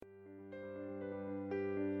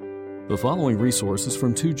The following resources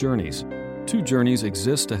from Two Journeys. Two Journeys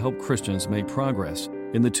exists to help Christians make progress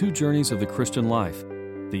in the two journeys of the Christian life,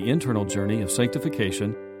 the internal journey of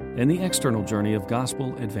sanctification and the external journey of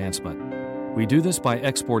gospel advancement. We do this by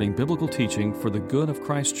exporting biblical teaching for the good of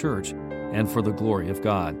Christ's church and for the glory of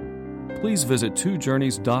God. Please visit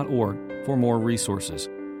twojourneys.org for more resources.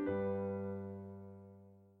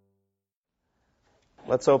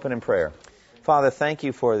 Let's open in prayer. Father, thank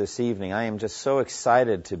you for this evening. I am just so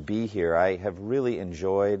excited to be here. I have really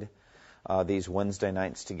enjoyed these Wednesday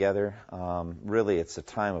nights together. Really, it's a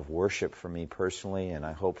time of worship for me personally, and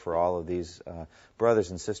I hope for all of these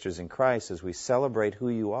brothers and sisters in Christ as we celebrate who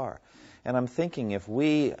you are. And I'm thinking if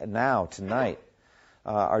we now, tonight,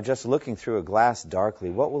 are just looking through a glass darkly,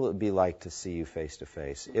 what will it be like to see you face to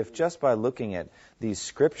face? If just by looking at these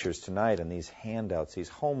scriptures tonight and these handouts, these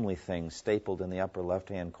homely things stapled in the upper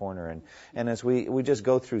left-hand corner, and as we just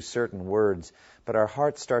go through certain words, but our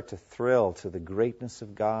hearts start to thrill to the greatness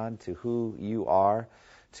of God, to who you are,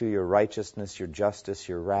 to your righteousness, your justice,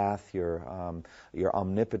 your wrath, your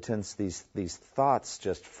omnipotence, these thoughts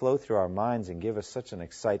just flow through our minds and give us such an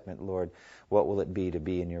excitement, Lord. What will it be to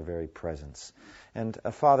be in your very presence? And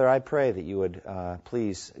Father, I pray that you would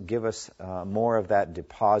please give us more of that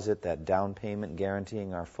deposit, that down payment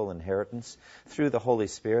guaranteeing our full inheritance through the Holy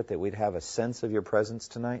Spirit, that we'd have a sense of your presence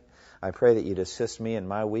tonight. I pray that you'd assist me in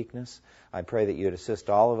my weakness. I pray that you'd assist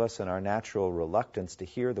all of us in our natural reluctance to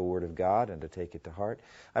hear the Word of God and to take it to heart.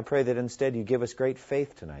 I pray that instead you give us great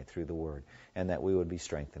faith tonight through the Word and that we would be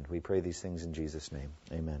strengthened. We pray these things in Jesus' name.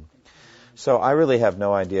 Amen. So I really have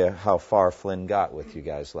no idea how far Flynn got with you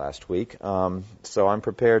guys last week. So I'm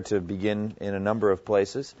prepared to begin in a number of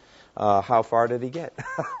places. How far did he get?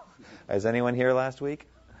 Is anyone here last week?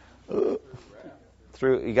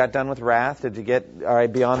 You got done with wrath? Did you get, all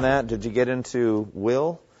right, beyond that? Did you get into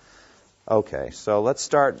will? Okay, so let's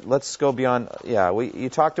go beyond, you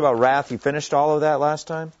talked about wrath. You finished all of that last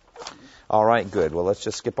time? All right, good. Well, let's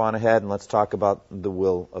just skip on ahead and let's talk about the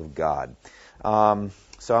will of God.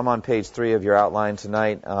 So I'm on page 3 of your outline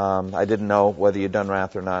tonight. I didn't know whether you'd done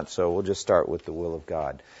wrath or not, so we'll just start with the will of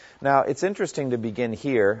God. Now, it's interesting to begin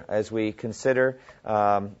here as we consider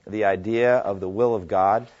the idea of the will of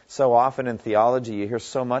God. So often in theology you hear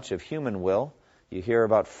so much of human will. You hear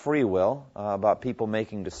about free will, about people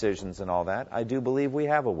making decisions and all that. I do believe we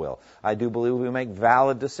have a will. I do believe we make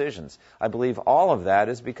valid decisions. I believe all of that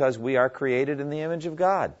is because we are created in the image of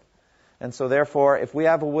God. And so therefore, if we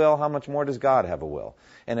have a will, how much more does God have a will?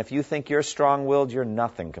 And if you think you're strong-willed, you're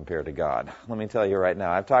nothing compared to God. Let me tell you right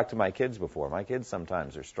now, I've talked to my kids before. My kids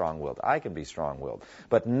sometimes are strong-willed. I can be strong-willed.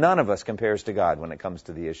 But none of us compares to God when it comes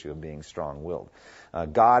to the issue of being strong-willed.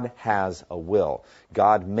 God has a will.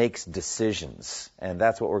 God makes decisions. And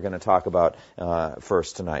that's what we're going to talk about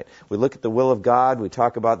first tonight. We look at the will of God. We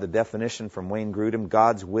talk about the definition from Wayne Grudem.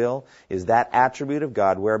 God's will is that attribute of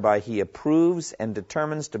God whereby He approves and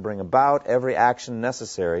determines to bring about every action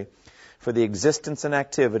necessary for the existence and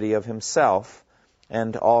activity of Himself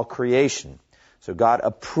and all creation. So God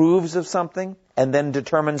approves of something and then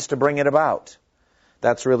determines to bring it about.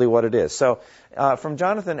 That's really what it is. So from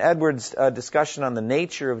Jonathan Edwards' discussion on the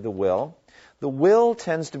nature of the will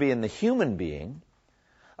tends to be in the human being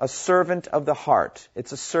a servant of the heart.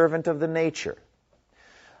 It's a servant of the nature.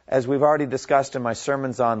 As we've already discussed in my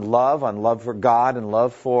sermons on love for God and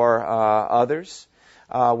love for others,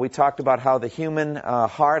 we talked about how the human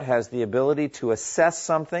heart has the ability to assess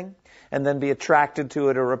something and then be attracted to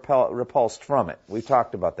it or repulsed from it. We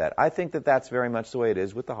talked about that. I think that that's very much the way it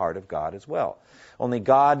is with the heart of God as well. Only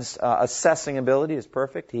God's assessing ability is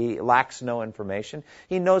perfect. He lacks no information.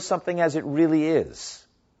 He knows something as it really is.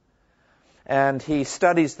 And He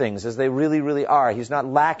studies things as they really, really are. He's not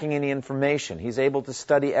lacking any information. He's able to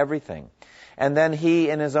study everything. And then He,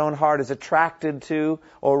 in His own heart, is attracted to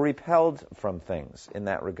or repelled from things in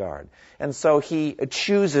that regard. And so He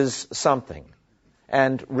chooses something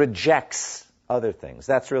and rejects other things.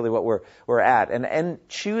 That's really what we're at. And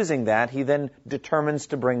choosing that, He then determines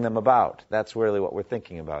to bring them about. That's really what we're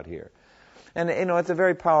thinking about here. And, it's a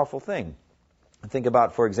very powerful thing. Think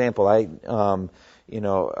about, for example,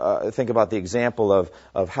 think about the example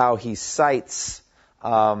of how He cites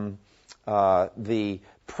the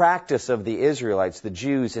practice of the Israelites, the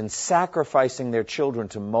Jews, in sacrificing their children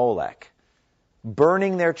to Molech,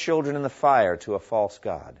 burning their children in the fire to a false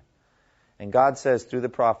god. And God says through the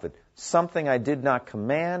prophet, "Something I did not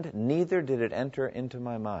command, neither did it enter into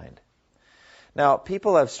my mind." Now,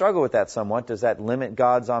 people have struggled with that somewhat. Does that limit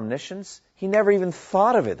God's omniscience? He never even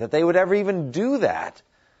thought of it, that they would ever even do that.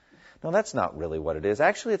 No, that's not really what it is.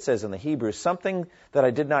 Actually, it says in the Hebrew, "Something that I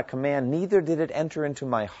did not command, neither did it enter into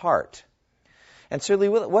my heart." And certainly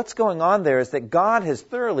what's going on there is that God has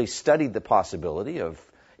thoroughly studied the possibility of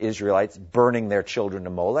Israelites burning their children to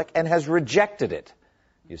Molech and has rejected it,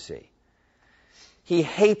 you see. He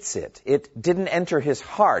hates it. It didn't enter his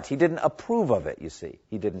heart. He didn't approve of it, you see.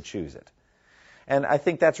 He didn't choose it. And I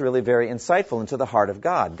think that's really very insightful into the heart of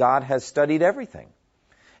God. God has studied everything.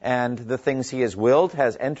 And the things he has willed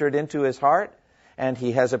has entered into his heart, and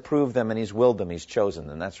he has approved them, and he's willed them, he's chosen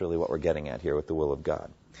them. That's really what we're getting at here with the will of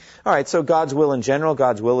God. All right, so God's will in general,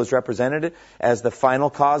 God's will is represented as the final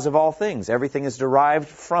cause of all things. Everything is derived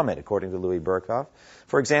from it, according to Louis Berkhoff.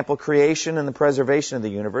 For example, creation and the preservation of the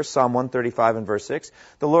universe, Psalm 135 and verse 6,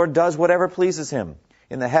 the Lord does whatever pleases him,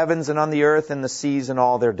 in the heavens and on the earth, in the seas and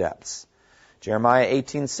all their depths. Jeremiah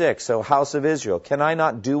 18:6, O house of Israel, can I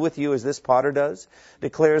not do with you as this potter does,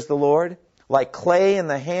 declares the Lord? Like clay in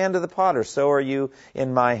the hand of the potter, so are you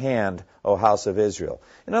in my hand, O house of Israel.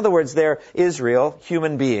 In other words, Israel,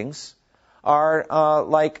 human beings, are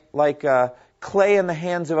like clay in the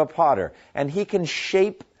hands of a potter, and he can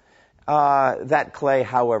shape that clay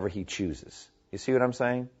however he chooses. You see what I'm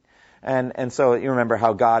saying? And so you remember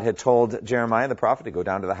how God had told Jeremiah the prophet to go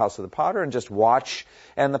down to the house of the potter and just watch,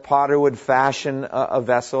 and the potter would fashion a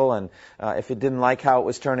vessel, and if he didn't like how it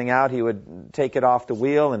was turning out, he would take it off the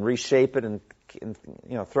wheel and reshape it and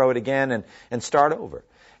throw it again and start over.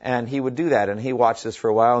 And he would do that, and he watched this for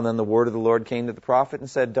a while, and then the word of the Lord came to the prophet and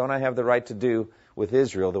said, don't I have the right to do with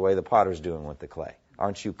Israel the way the potter's doing with the clay?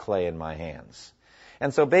 Aren't you clay in my hands?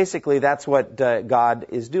 And so basically that's what God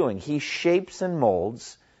is doing. He shapes and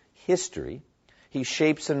molds history. He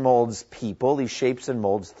shapes and molds people. He shapes and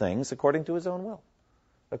molds things according to his own will,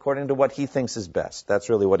 according to what he thinks is best. That's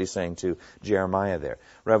really what he's saying to Jeremiah there.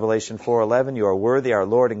 Revelation 4:11, you are worthy, our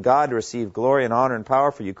Lord and God, to receive glory and honor and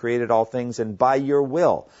power, for you created all things, and by your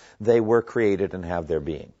will they were created and have their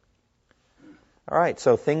being. All right,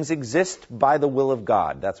 so things exist by the will of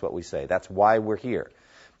God. That's what we say. That's why we're here.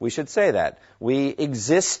 We should say that. We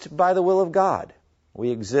exist by the will of God.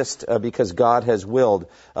 We exist because God has willed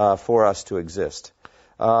for us to exist.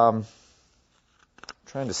 Trying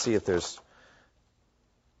to see if there's...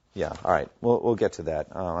 Yeah, all right. We'll get to that.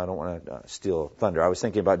 I don't want to steal thunder. I was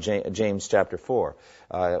thinking about James chapter 4.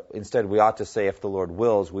 Instead, we ought to say, if the Lord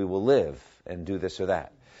wills, we will live and do this or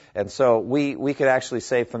that. And so we could actually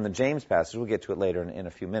say from the James passage, we'll get to it later in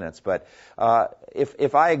a few minutes, but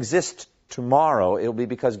if I exist tomorrow, it'll be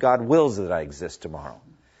because God wills that I exist tomorrow.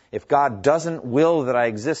 If God doesn't will that I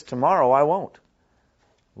exist tomorrow, I won't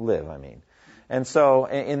live, And so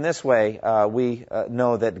in this way, we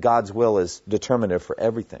know that God's will is determinative for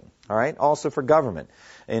everything. All right? Also for government.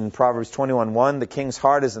 In Proverbs 21:1, the king's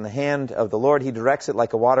heart is in the hand of the Lord. He directs it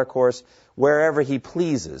like a watercourse wherever he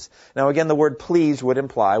pleases. Now again, the word please would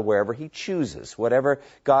imply wherever he chooses. Whatever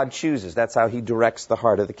God chooses, that's how he directs the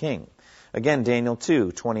heart of the king. Again, Daniel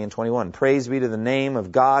 2:20 and 21. Praise be to the name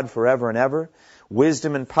of God forever and ever.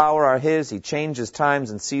 Wisdom and power are his. He changes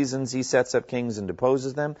times and seasons. He sets up kings and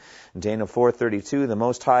deposes them. In Daniel 4:32, the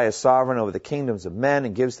Most High is sovereign over the kingdoms of men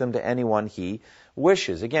and gives them to anyone he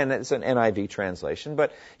wishes. Again, it's an NIV translation,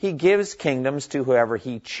 but he gives kingdoms to whoever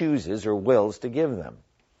he chooses or wills to give them.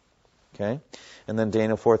 Okay? And then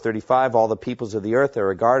Daniel 4:35, all the peoples of the earth are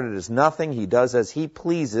regarded as nothing. He does as he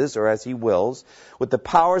pleases or as he wills with the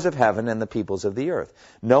powers of heaven and the peoples of the earth.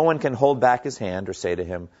 No one can hold back his hand or say to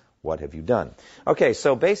him, what have you done? Okay,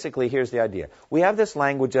 so basically here's the idea. We have this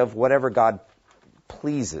language of whatever God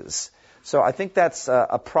pleases. So I think that's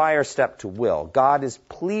a prior step to will. God is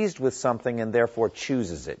pleased with something and therefore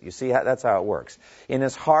chooses it. You see, that's how it works. In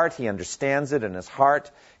his heart, he understands it. In his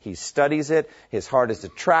heart, he studies it. His heart is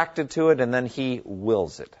attracted to it, and then he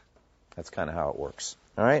wills it. That's kind of how it works.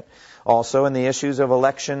 All right? Also in the issues of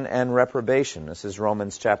election and reprobation. This is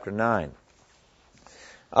Romans chapter 9.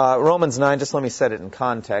 Romans 9, just let me set it in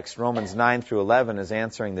context. Romans 9 through 11 is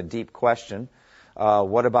answering the deep question,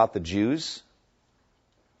 what about the Jews?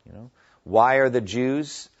 Why are the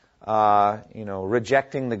Jews,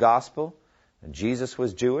 rejecting the gospel? And Jesus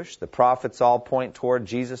was Jewish. The prophets all point toward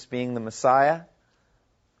Jesus being the Messiah.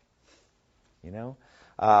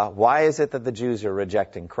 Why is it that the Jews are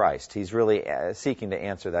rejecting Christ? He's really seeking to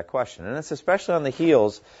answer that question. And it's especially on the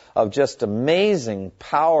heels of just an amazing,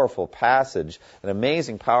 powerful passage on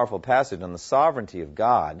the sovereignty of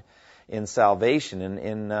God in salvation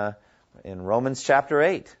in Romans chapter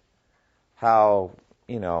 8. How,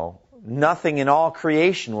 nothing in all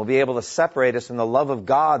creation will be able to separate us from the love of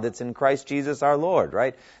God that's in Christ Jesus our Lord,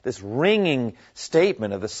 right? This ringing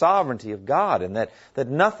statement of the sovereignty of God and that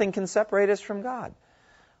nothing can separate us from God.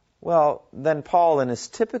 Well, then Paul, in his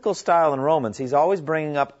typical style in Romans, he's always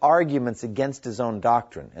bringing up arguments against his own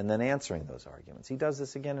doctrine and then answering those arguments. He does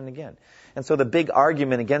this again and again. And so the big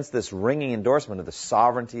argument against this ringing endorsement of the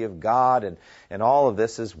sovereignty of God and all of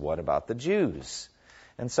this is, what about the Jews?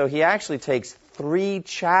 And so he actually takes 3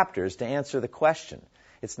 chapters to answer the question.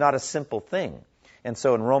 It's not a simple thing. And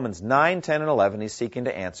so in Romans 9, 10, and 11, he's seeking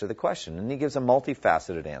to answer the question. And he gives a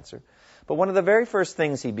multifaceted answer. But one of the very first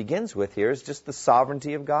things he begins with here is just the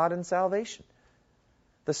sovereignty of God and salvation.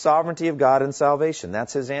 The sovereignty of God and salvation.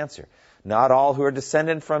 That's his answer. Not all who are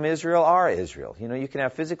descended from Israel are Israel. You know, you can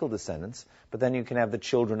have physical descendants, but then you can have the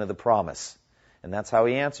children of the promise. And that's how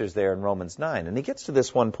he answers there in Romans 9. And he gets to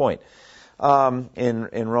this one point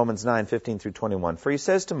in Romans 9, 15 through 21. For he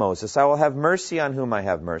says to Moses, I will have mercy on whom I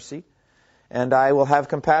have mercy, and I will have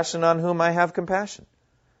compassion on whom I have compassion.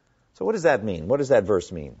 So what does that mean? What does that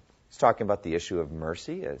verse mean? He's talking about the issue of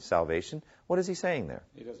mercy, salvation. What is he saying there?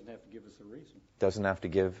 He doesn't have to give us a reason. Doesn't have to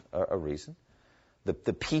give a reason.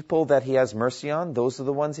 The people that he has mercy on, those are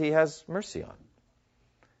the ones he has mercy on.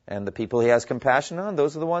 And the people he has compassion on,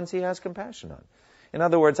 those are the ones he has compassion on. In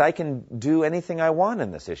other words, I can do anything I want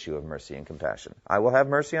in this issue of mercy and compassion. I will have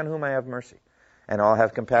mercy on whom I have mercy, and I'll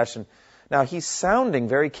have compassion. Now, he's sounding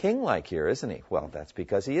very king-like here, isn't he? Well, that's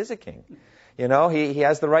because he is a king. You know, he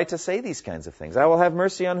has the right to say these kinds of things. I will have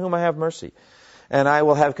mercy on whom I have mercy, and I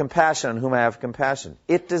will have compassion on whom I have compassion.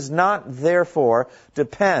 It does not, therefore,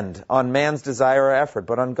 depend on man's desire or effort,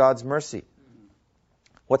 but on God's mercy.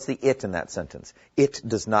 What's the it in that sentence? It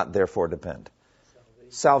does not, therefore, depend.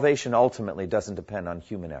 Salvation ultimately doesn't depend on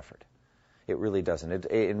human effort. It really doesn't.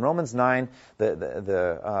 In Romans 9,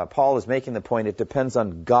 Paul is making the point, it depends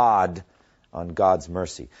on God, on God's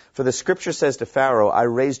mercy. For the Scripture says to Pharaoh, I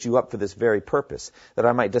raised you up for this very purpose, that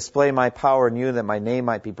I might display my power in you, that my name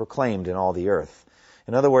might be proclaimed in all the earth.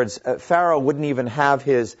 In other words, Pharaoh wouldn't even have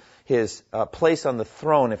his place on the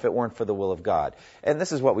throne if it weren't for the will of God. And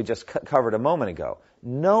this is what we just covered a moment ago.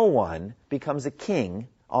 No one becomes a king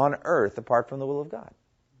on earth apart from the will of God.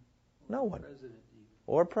 No one.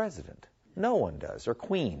 Or president. No one does. Or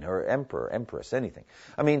queen, or emperor, empress, anything.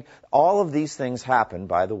 I mean, all of these things happen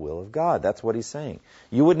by the will of God. That's what he's saying.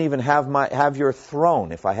 You wouldn't even have your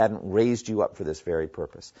throne if I hadn't raised you up for this very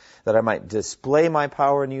purpose, that I might display my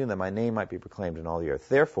power in you and that my name might be proclaimed in all the earth.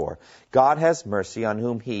 Therefore, God has mercy on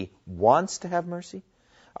whom he wants to have mercy.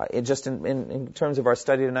 Just in terms of our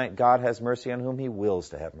study tonight, God has mercy on whom he wills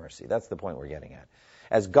to have mercy. That's the point we're getting at.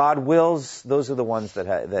 As God wills, those are the ones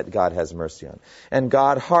that God has mercy on. And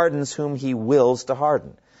God hardens whom he wills to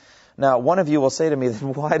harden. Now, one of you will say to me,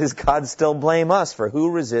 then why does God still blame us? For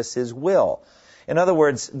who resists his will? In other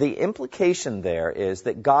words, the implication there is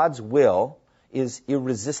that God's will is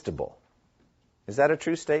irresistible. Is that a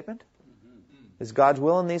true statement? Is God's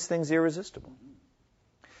will in these things irresistible?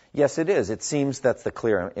 Yes, it is. It seems that's the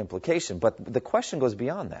clear implication. But the question goes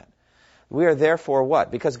beyond that. We are therefore what?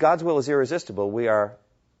 Because God's will is irresistible, we are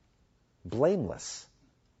blameless.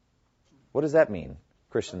 What does that mean,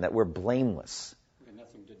 Christian, that we're blameless? We had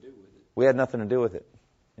nothing to do with it. We had nothing to do with it.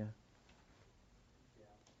 Yeah.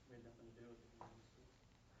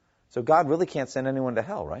 So God really can't send anyone to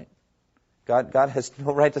hell, right? God has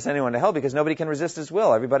no right to send anyone to hell because nobody can resist his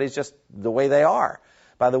will. Everybody's just the way they are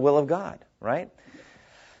by the will of God, right?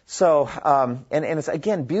 So, and it's,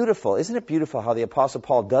 again, beautiful. Isn't it beautiful how the Apostle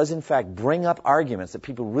Paul does, in fact, bring up arguments that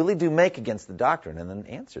people really do make against the doctrine and then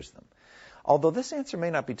answers them? Although this answer may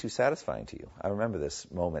not be too satisfying to you. I remember this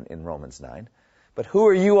moment in Romans 9. But who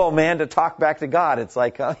are you, oh man, to talk back to God? It's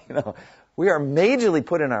like, we are majorly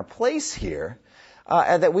put in our place here,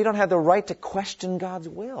 and that we don't have the right to question God's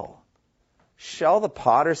will. Shall the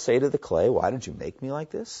potter say to the clay, why did you make me like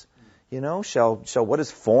this? Shall what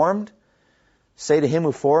is formed say to him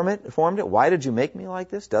who formed it, why did you make me like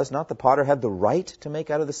this? Does not the potter have the right to make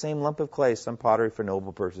out of the same lump of clay some pottery for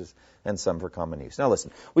noble purposes and some for common use? Now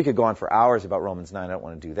listen, we could go on for hours about Romans 9. I don't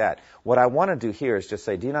want to do that. What I want to do here is just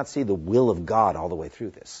say, do you not see the will of God all the way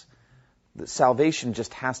through this? The salvation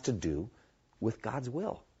just has to do with God's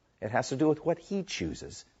will. It has to do with what he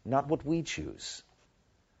chooses, not what we choose.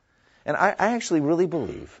 And I actually really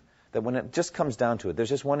believe that when it just comes down to it, there's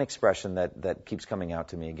just one expression that keeps coming out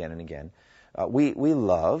to me again and again. We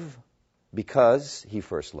love because he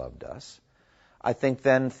first loved us. I think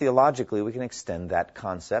then theologically we can extend that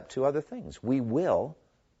concept to other things. We will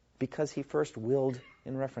because he first willed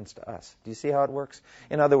in reference to us. Do you see how it works?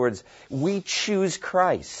 In other words, we choose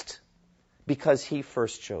Christ because he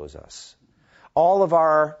first chose us. All of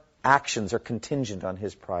our actions are contingent on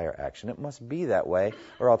his prior action. It must be that way,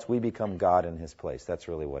 or else we become God in his place. That's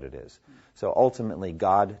really what it is. So ultimately,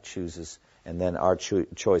 God chooses And then our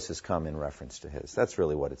choices come in reference to his. That's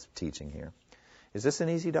really what it's teaching here. Is this an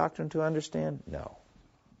easy doctrine to understand? No,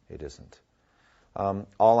 it isn't.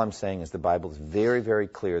 All I'm saying is the Bible is very, very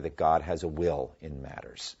clear that God has a will in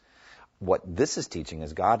matters. What this is teaching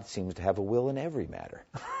is God seems to have a will in every matter.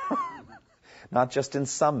 Not just in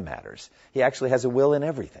some matters. He actually has a will in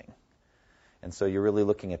everything. And so you're really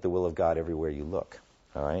looking at the will of God everywhere you look.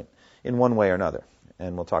 All right? In one way or another.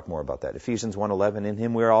 And we'll talk more about that. Ephesians 1:11, in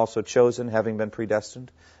him we are also chosen, having been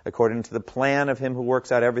predestined, according to the plan of him who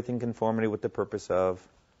works out everything in conformity with the purpose of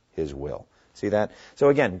his will. See that? So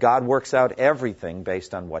again, God works out everything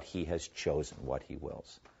based on what he has chosen, what he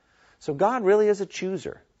wills. So God really is a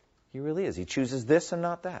chooser. He really is. He chooses this and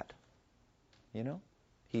not that. You know?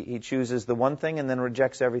 He chooses the one thing and then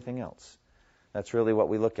rejects everything else. That's really what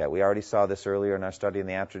we look at. We already saw this earlier in our study in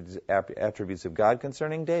the attributes of God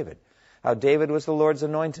concerning David. How David was the Lord's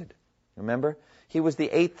anointed. Remember? He was the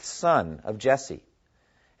 8th son of Jesse.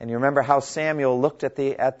 And you remember how Samuel looked at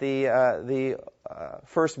the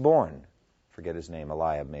firstborn. Forget his name,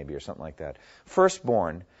 Eliab maybe or something like that.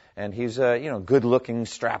 Firstborn. And he's a good-looking,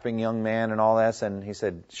 strapping young man and all that. And he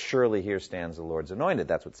said, surely here stands the Lord's anointed.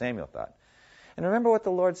 That's what Samuel thought. And remember what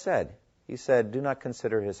the Lord said. He said, do not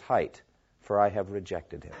consider his height, for I have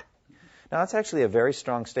rejected him. Now, that's actually a very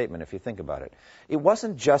strong statement if you think about it. It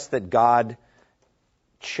wasn't just that God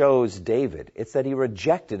chose David. It's that he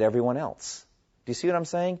rejected everyone else. Do you see what I'm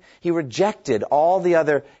saying? He rejected all of the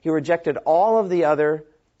other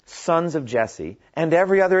sons of Jesse and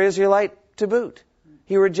every other Israelite to boot.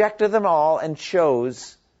 He rejected them all and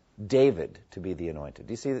chose David to be the anointed.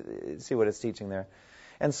 Do you see what it's teaching there?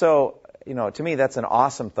 And so, to me, that's an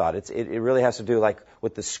awesome thought. It really has to do like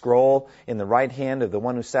with the scroll in the right hand of the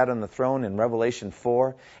one who sat on the throne in Revelation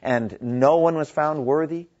 4, and no one was found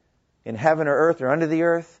worthy in heaven or earth or under the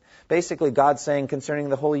earth. Basically, God's saying concerning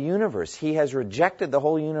the whole universe, he has rejected the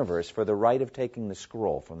whole universe for the right of taking the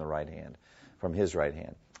scroll from the right hand, from his right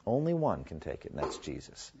hand. Only one can take it, and that's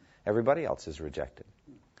Jesus. Everybody else is rejected.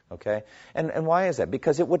 Okay? And why is that?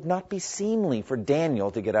 Because it would not be seemly for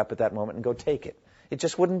Daniel to get up at that moment and go take it. It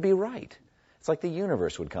just wouldn't be right. It's like the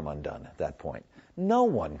universe would come undone at that point. No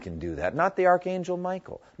one can do that. Not the archangel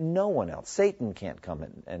Michael. No one else. Satan can't come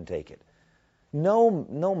and take it.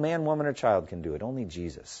 No man, woman, or child can do it. Only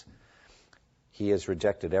Jesus. He has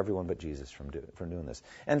rejected everyone but Jesus from doing this.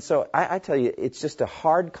 And so I tell you, it's just a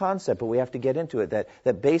hard concept, but we have to get into it,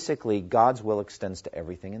 that basically God's will extends to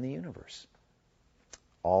everything in the universe.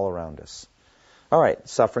 All around us. All right,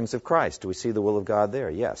 sufferings of Christ. Do we see the will of God there?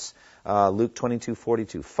 Yes. Luke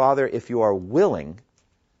 22:42. Father, if you are willing,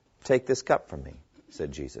 take this cup from me,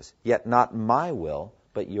 said Jesus. Yet not my will,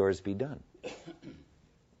 but yours be done.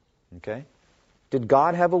 Okay? Did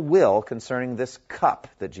God have a will concerning this cup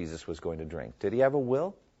that Jesus was going to drink? Did he have a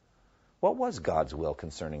will? What was God's will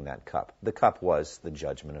concerning that cup? The cup was the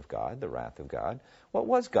judgment of God, the wrath of God. What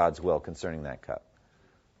was God's will concerning that cup?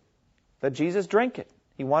 That Jesus drank it.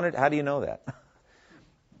 He wanted. How do you know that?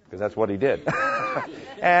 Because that's what he did.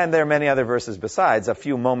 And there are many other verses besides. A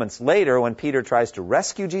few moments later, when Peter tries to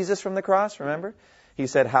rescue Jesus from the cross, remember? He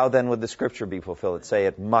said, how then would the scripture be fulfilled? It say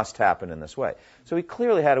it must happen in this way. So he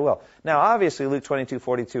clearly had a will. Now, obviously, Luke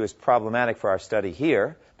 22:42 is problematic for our study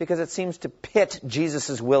here because it seems to pit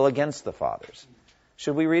Jesus' will against the Father's.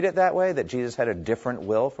 Should we read it that way, that Jesus had a different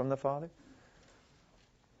will from the Father?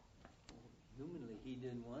 Humanly, he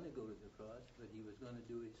didn't want to go to the cross, but he was going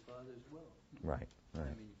to do his Father's will. Right. I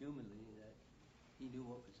mean, humanly, that he knew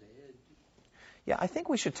what was ahead. Yeah, I think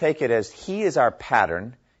we should take it as he is our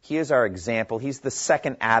pattern. He is our example. He's the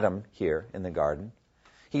second Adam here in the garden.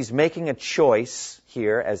 He's making a choice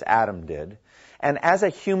here as Adam did. And as a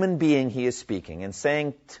human being, he is speaking and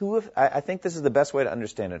saying I think this is the best way to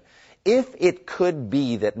understand it. If it could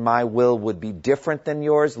be that my will would be different than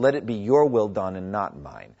yours, let it be your will done and not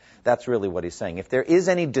mine. That's really what he's saying. If there is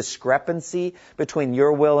any discrepancy between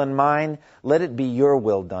your will and mine, let it be your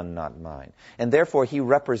will done, not mine. And therefore, he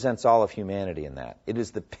represents all of humanity in that. It is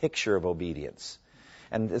the picture of obedience.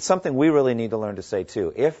 And it's something we really need to learn to say,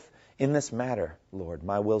 too. If in this matter, Lord,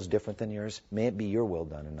 my will's different than yours, may it be your will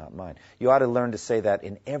done and not mine. You ought to learn to say that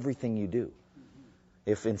in everything you do.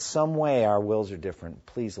 If in some way our wills are different,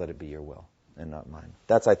 please let it be your will and not mine.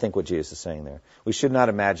 That's, I think, what Jesus is saying there. We should not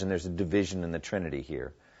imagine there's a division in the Trinity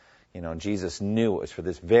here. Jesus knew it was for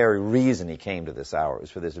this very reason he came to this hour. It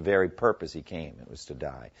was for this very purpose he came. It was to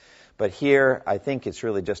die. But here, I think it's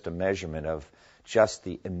really just a measurement of just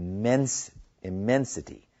the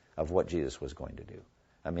immensity of what Jesus was going to do.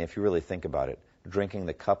 I mean, if you really think about it, drinking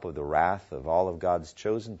the cup of the wrath of all of God's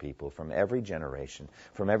chosen people from every generation,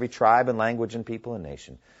 from every tribe and language and people and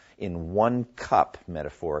nation, in one cup,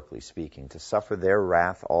 metaphorically speaking, to suffer their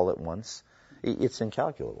wrath all at once. It's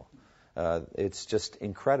incalculable. It's just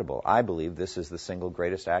incredible. I believe this is the single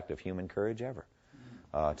greatest act of human courage ever,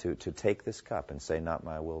 to take this cup and say, not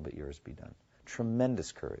my will, but yours be done.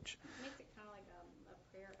 Tremendous courage. It makes it kind of like a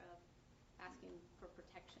prayer of asking for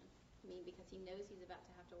protection. I mean, because he knows he's about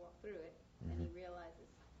to have to walk through it, and he realizes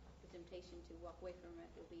the temptation to walk away from it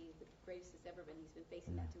will be the greatest it's ever been. He's been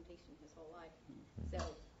facing that temptation his whole life. So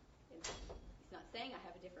he's not saying I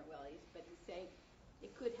have a different will, but he's saying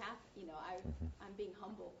it could happen. I'm being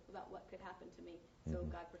humble about what could happen to me. So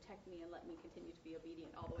God, protect me and let me continue to be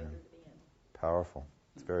obedient all the way through to the end. Powerful.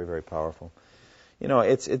 It's very, very powerful.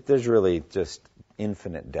 There's really just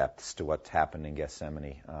infinite depths to what's happened in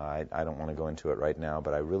Gethsemane. I don't want to go into it right now,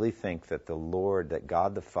 but I really think that that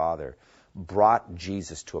God the Father, brought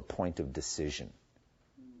Jesus to a point of decision.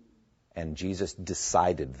 And Jesus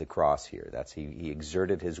decided the cross here. He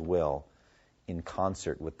exerted his will in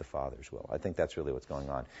concert with the Father's will. I think that's really what's going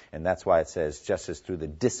on. And that's why it says, just as through the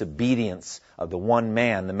disobedience of the one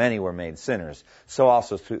man, the many were made sinners, so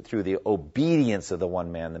also through the obedience of the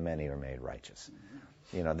one man, the many were made righteous.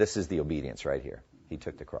 This is the obedience right here. He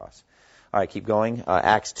took the cross. All right, keep going.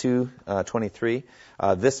 Acts 2:23.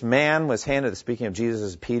 This man was handed, speaking of Jesus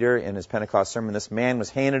as Peter in his Pentecost sermon, this man was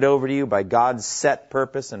handed over to you by God's set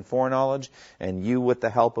purpose and foreknowledge, and you, with the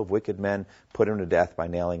help of wicked men, put him to death by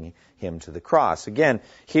nailing him to the cross. Again,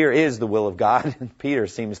 here is the will of God, and Peter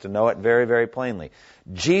seems to know it very, very plainly.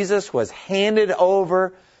 Jesus was handed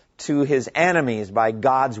over to his enemies by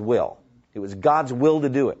God's will. It was God's will to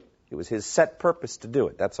do it. It was his set purpose to do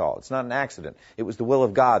it. That's all. It's not an accident. It was the will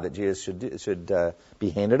of God that Jesus should be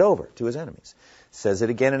handed over to his enemies. It says it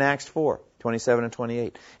again in Acts 4:27 and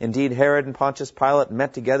 28. Indeed, Herod and Pontius Pilate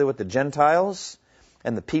met together with the Gentiles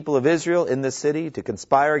and the people of Israel in this city to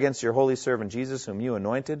conspire against your holy servant Jesus, whom you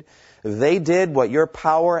anointed. They did what your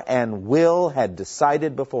power and will had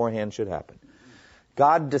decided beforehand should happen.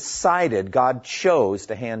 God chose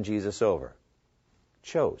to hand Jesus over.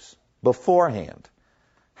 Chose. Beforehand.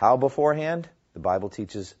 How beforehand? The Bible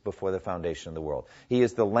teaches before the foundation of the world. He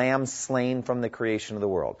is the lamb slain from the creation of the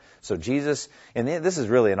world. So Jesus, and this is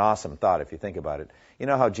really an awesome thought if you think about it. You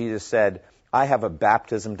know how Jesus said, I have a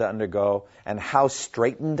baptism to undergo, and how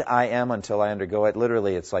straitened I am until I undergo it.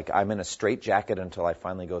 Literally, it's like I'm in a straitjacket until I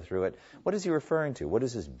finally go through it. What is he referring to? What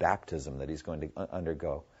is his baptism that he's going to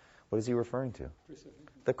undergo? What is he referring to?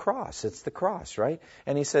 The cross. It's the cross, right?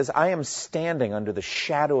 And he says, I am standing under the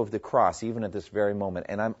shadow of the cross even at this very moment,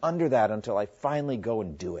 and I'm under that until I finally go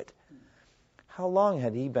and do it. How long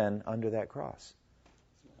had he been under that cross?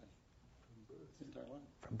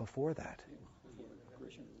 From before that.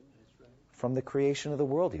 From the creation of the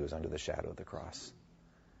world, he was under the shadow of the cross.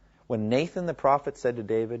 When Nathan the prophet said to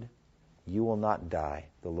David, you will not die,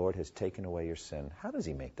 the Lord has taken away your sin. How does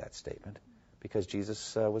he make that statement? Because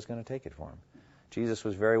Jesus was going to take it for him. Jesus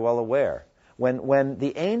was very well aware. When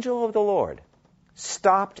the angel of the Lord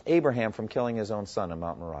stopped Abraham from killing his own son on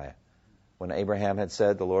Mount Moriah, when Abraham had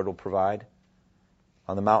said, the Lord will provide,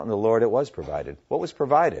 on the mountain of the Lord it was provided. What was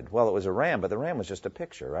provided? Well, it was a ram, but the ram was just a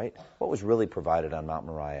picture, right? What was really provided on Mount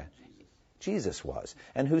Moriah? Jesus was.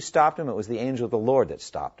 And who stopped him? It was the angel of the Lord that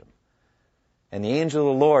stopped him. And the angel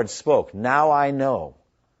of the Lord spoke, now I know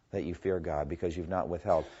that you fear God because you've not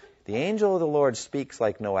withheld. The angel of the Lord speaks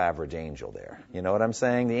like no average angel there. You know what I'm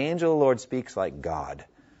saying? The angel of the Lord speaks like God.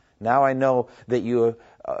 Now I know that you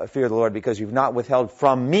fear the Lord because you've not withheld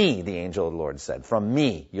from me, the angel of the Lord said. From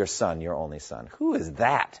me, your son, your only son. Who is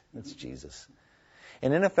that? It's Jesus.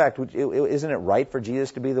 And in effect, isn't it right for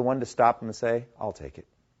Jesus to be the one to stop him and say, I'll take it.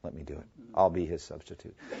 Let me do it. I'll be his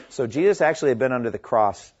substitute. So Jesus actually had been under the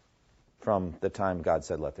cross from the time God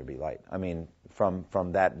said, let there be light. I mean,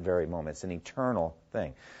 from that very moment. It's an eternal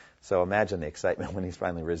thing. So imagine the excitement when he's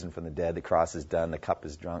finally risen from the dead. The cross is done. The cup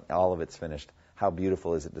is drunk. All of it's finished. How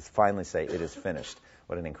beautiful is it to finally say it is finished?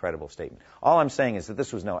 What an incredible statement. All I'm saying is that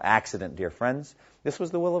this was no accident, dear friends. This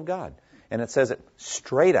was the will of God. And it says it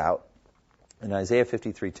straight out in Isaiah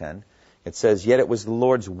 53:10. It says, yet it was the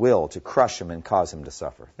Lord's will to crush him and cause him to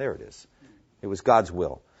suffer. There it is. It was God's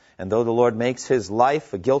will. And though the Lord makes his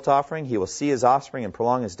life a guilt offering, he will see his offspring and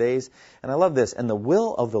prolong his days. And I love this. And the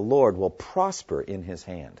will of the Lord will prosper in his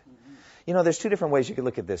hand. You know, there's two different ways you could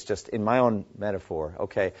look at this, just in my own metaphor,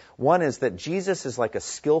 okay? One is that Jesus is like a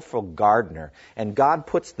skillful gardener, and God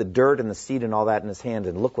puts the dirt and the seed and all that in his hand,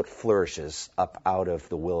 and look what flourishes up out of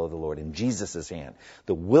the will of the Lord in Jesus' hand.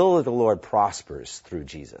 The will of the Lord prospers through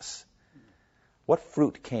Jesus. What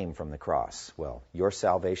fruit came from the cross? Well, your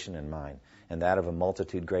salvation and mine. and that of a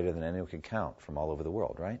multitude greater than anyone could count from all over the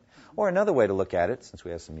world, right? Or another way to look at it, since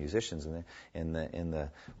we have some musicians in the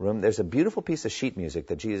room, there's a beautiful piece of sheet music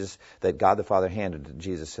that God the Father handed to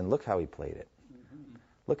Jesus, and look how he played it.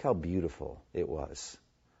 Look how beautiful it was.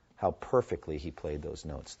 How perfectly he played those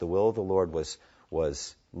notes. The will of the Lord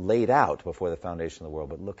was laid out before the foundation of the world,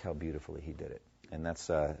 but look how beautifully he did it. And that's,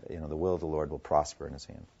 the will of the Lord will prosper in his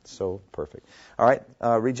hand. So perfect. All right,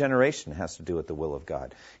 regeneration has to do with the will of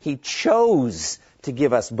God. He chose to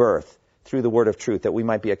give us birth through the word of truth, that we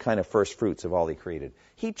might be a kind of first fruits of all he created.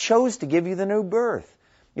 He chose to give you the new birth.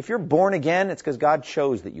 If you're born again, it's because God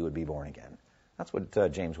chose that you would be born again. That's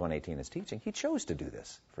what James 1:18 is teaching. He chose to do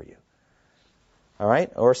this for you. All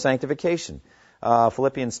right, or sanctification.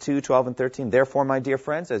 Philippians 2:12 and 13. Therefore, my dear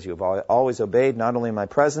friends, as you have always obeyed, not only in my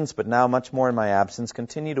presence, but now much more in my absence,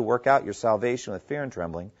 continue to work out your salvation with fear and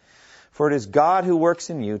trembling. For it is God who works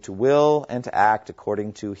in you to will and to act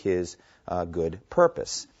according to his good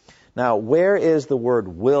purpose. Now, where is the word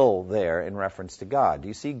will there in reference to God? Do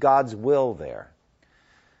you see God's will there?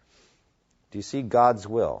 Do you see God's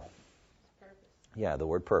will? Purpose. Yeah, the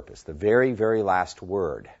word purpose. The very, very last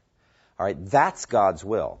word. All right, that's God's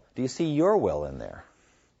will. Do you see your will in there?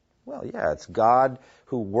 Well, yeah, it's God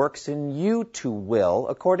who works in you to will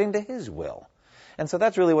according to his will. And so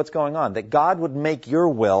that's really what's going on, that God would make your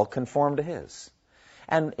will conform to his.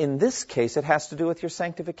 And in this case, it has to do with your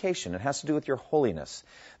sanctification. It has to do with your holiness.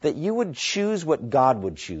 That you would choose what God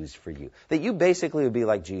would choose for you. That you basically would be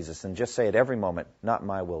like Jesus and just say at every moment, not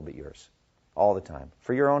my will but yours. All the time.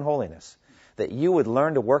 For your own holiness. That you would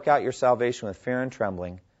learn to work out your salvation with fear and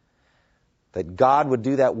trembling. That God would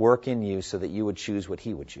do that work in you so that you would choose what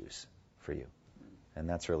he would choose for you. And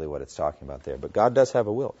that's really what it's talking about there. But God does have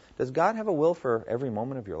a will. Does God have a will for every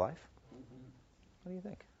moment of your life? What do you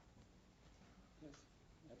think? Yes,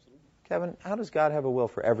 absolutely. Kevin, how does God have a will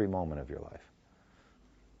for every moment of your life?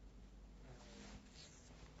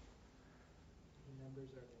 He numbers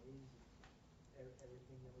our days,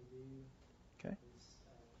 everything that we do. Okay. Is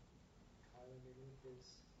how underneath his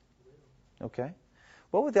will. Okay.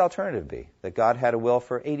 What would the alternative be? That God had a will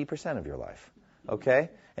for 80% of your life. Okay?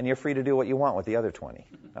 And you're free to do what you want with the other 20.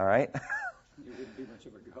 All right? You wouldn't be much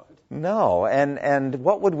of a God. No. And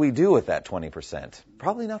what would we do with that 20%?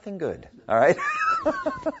 Probably nothing good. All right?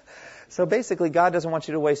 So basically, God doesn't want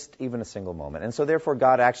you to waste even a single moment. And so therefore,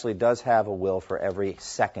 God actually does have a will for every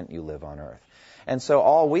second you live on earth. And so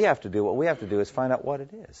all we have to do, what we have to do is find out what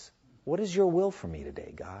it is. What is your will for me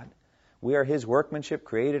today, God? We are his workmanship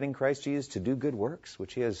created in Christ Jesus to do good works,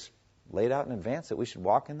 which he has laid out in advance that we should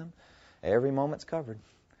walk in them. Every moment's covered.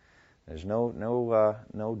 There's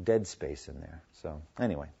no dead space in there. So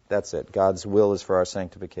anyway, that's it. God's will is for our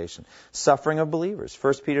sanctification. Suffering of believers.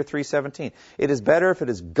 1 Peter 3:17. It is better if it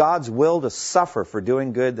is God's will to suffer for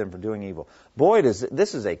doing good than for doing evil. Boy,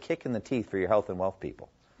 this is a kick in the teeth for your health and wealth people.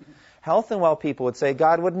 Health and wealth people would say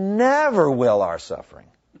God would never will our suffering.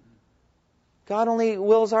 God only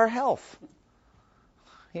wills our health.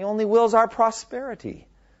 He only wills our prosperity.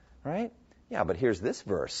 Right? Yeah, but here's this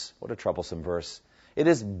verse. What a troublesome verse. It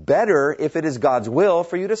is better if it is God's will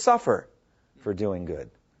for you to suffer for doing good.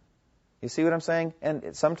 You see what I'm saying?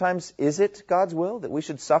 And sometimes, is it God's will that we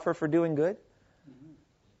should suffer for doing good?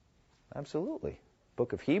 Absolutely. The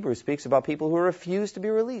book of Hebrews speaks about people who refuse to be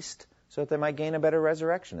released so that they might gain a better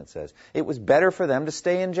resurrection, it says. It was better for them to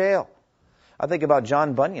stay in jail. I think about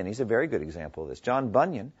John Bunyan. He's a very good example of this. John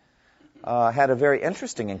Bunyan had a very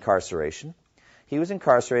interesting incarceration. He was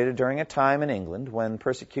incarcerated during a time in England when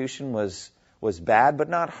persecution was bad, but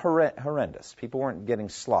not horrendous. People weren't getting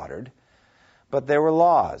slaughtered, but there were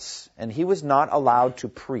laws, and he was not allowed to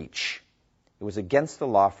preach. It was against the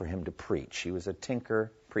law for him to preach. He was a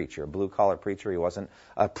tinker preacher, a blue-collar preacher. He wasn't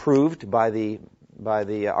approved by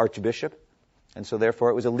the archbishop, and so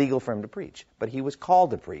therefore it was illegal for him to preach. But he was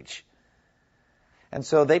called to preach. And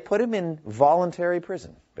so they put him in voluntary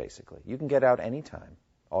prison, basically. You can get out any time.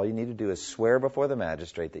 All you need to do is swear before the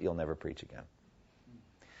magistrate that you'll never preach again.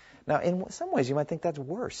 Now, in some ways, you might think that's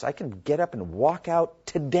worse. I can get up and walk out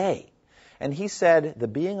today. And he said,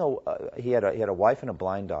 he had a wife and a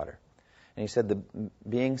blind daughter. And he said,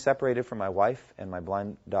 being separated from my wife and my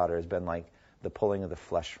blind daughter has been like the pulling of the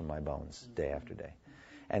flesh from my bones day after day.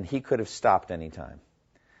 And he could have stopped any time.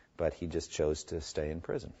 But he just chose to stay in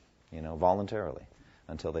prison, voluntarily,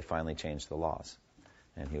 until they finally changed the laws.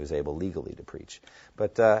 And he was able legally to preach.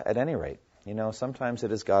 But at any rate, sometimes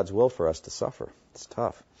it is God's will for us to suffer. It's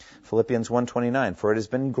tough. Philippians 1:29, for it has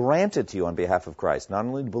been granted to you on behalf of Christ, not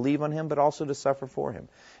only to believe on him, but also to suffer for him.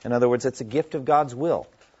 In other words, it's a gift of God's will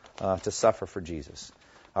to suffer for Jesus.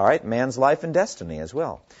 All right, man's life and destiny as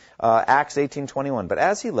well. Acts 18:21. But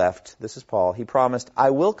as he left, this is Paul, he promised,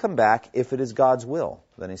 I will come back if it is God's will.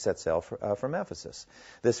 Then he set sail from Ephesus.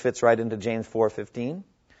 This fits right into James 4:15.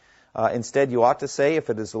 Instead, you ought to say, if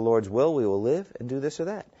it is the Lord's will, we will live and do this or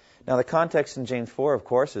that. Now, the context in James 4, of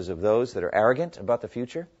course, is of those that are arrogant about the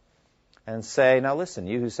future and say, now listen,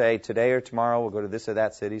 you who say today or tomorrow we'll go to this or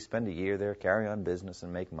that city, spend a year there, carry on business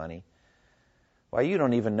and make money. Why, you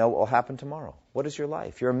don't even know what will happen tomorrow. What is your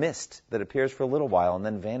life? You're a mist that appears for a little while and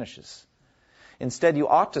then vanishes. Instead, you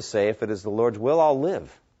ought to say, if it is the Lord's will, I'll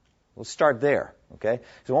live. We'll start there, okay?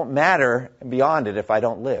 So it won't matter beyond it if I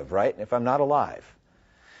don't live, right? If I'm not alive.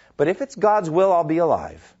 But if it's God's will, I'll be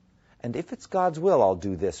alive. And if it's God's will, I'll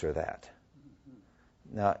do this or that.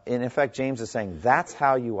 Now, in effect, James is saying that's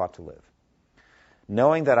how you ought to live.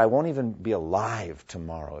 Knowing that I won't even be alive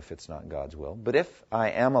tomorrow if it's not God's will. But if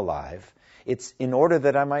I am alive, it's in order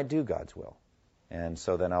that I might do God's will. And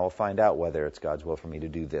so then I will find out whether it's God's will for me to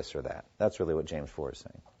do this or that. That's really what James 4 is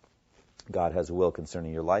saying. God has a will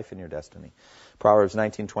concerning your life and your destiny. Proverbs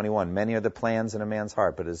 19:21. Many are the plans in a man's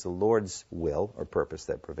heart, but it is the Lord's will or purpose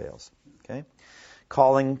that prevails. Okay?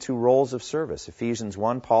 Calling to roles of service. Ephesians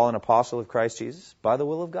 1, Paul, an apostle of Christ Jesus, by the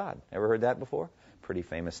will of God. Ever heard that before? Pretty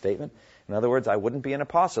famous statement. In other words, I wouldn't be an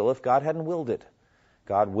apostle if God hadn't willed it.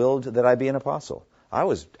 God willed that I be an apostle. I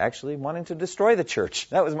was actually wanting to destroy the church.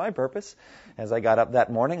 That was my purpose. As I got up that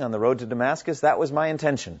morning on the road to Damascus, that was my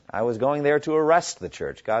intention. I was going there to arrest the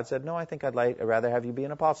church. God said, no, I think I'd rather have you be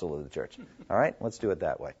an apostle of the church. All right, let's do it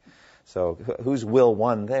that way. So whose will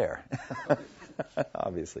won there?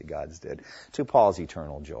 Obviously God's did. To Paul's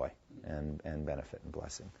eternal joy and benefit and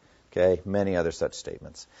blessing. Okay, many other such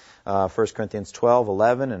statements. 1 Corinthians 12,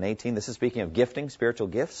 11, and 18. This is speaking of gifting, spiritual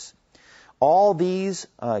gifts. All these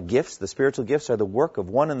gifts, the spiritual gifts, are the work of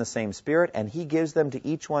one and the same Spirit, and He gives them to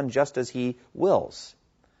each one just as He wills.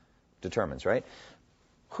 Determines, right?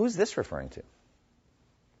 Who's this referring to?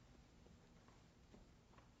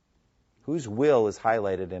 Whose will is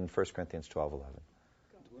highlighted in 1 Corinthians 12, 11?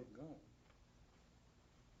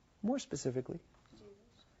 More specifically,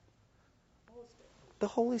 the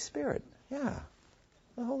Holy Spirit. Yeah,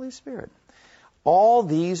 the Holy Spirit. All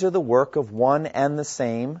these are the work of one and the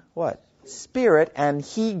same, what? Spirit, and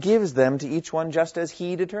He gives them to each one just as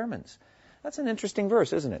He determines. That's an interesting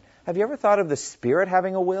verse, isn't it? Have you ever thought of the Spirit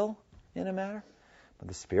having a will in a matter? But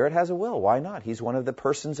the Spirit has a will. Why not? He's one of the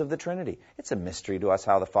persons of the Trinity. It's a mystery to us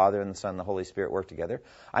how the Father and the Son and the Holy Spirit work together.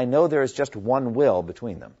 I know there is just one will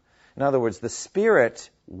between them. In other words, the Spirit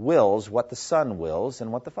wills what the Son wills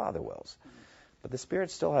and what the Father wills. But the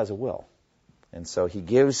Spirit still has a will. And so He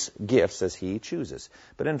gives gifts as He chooses.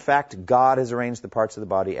 But in fact, God has arranged the parts of the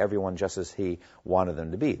body, everyone just as He wanted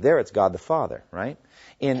them to be. There it's God the Father, right?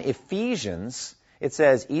 In Ephesians, it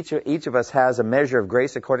says each of us has a measure of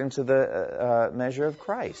grace according to the measure of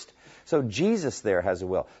Christ. So Jesus there has a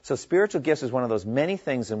will. So spiritual gifts is one of those many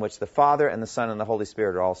things in which the Father and the Son and the Holy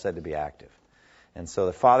Spirit are all said to be active. And so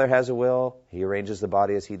the Father has a will. He arranges the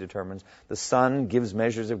body as He determines. The Son gives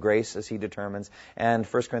measures of grace as He determines. And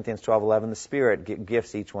 1 Corinthians 12:11, the Spirit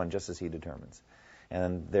gifts each one just as He determines.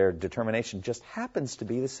 And their determination just happens to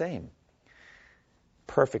be the same.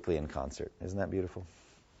 Perfectly in concert. Isn't that beautiful?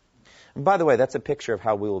 And by the way, that's a picture of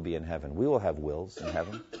how we will be in heaven. We will have wills in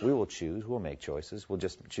heaven. We will choose. We'll make choices. We'll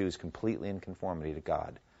just choose completely in conformity to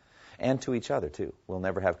God. And to each other, too. We'll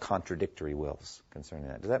never have contradictory wills concerning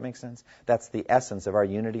that. Does that make sense? That's the essence of our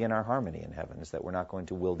unity and our harmony in heaven, is that we're not going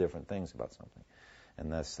to will different things about something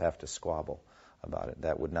and thus have to squabble about it.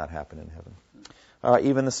 That would not happen in heaven.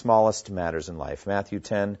 Even the smallest matters in life. Matthew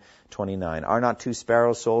 10:29. Are not 2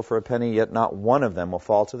 sparrows sold for a penny, yet not one of them will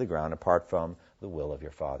fall to the ground apart from the will of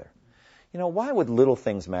your Father. You know, why would little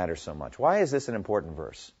things matter so much? Why is this an important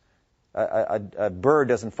verse? A bird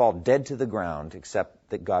doesn't fall dead to the ground except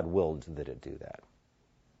that God willed that it do that.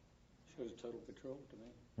 Shows total control to me.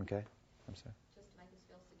 Okay, I'm sorry. Just to make us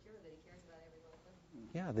feel secure that He cares about every little thing.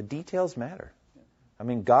 Yeah, the details matter. I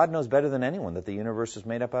mean, God knows better than anyone that the universe is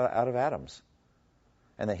made up out of atoms.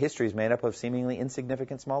 And that history is made up of seemingly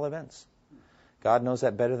insignificant small events. God knows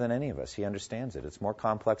that better than any of us. He understands it. It's more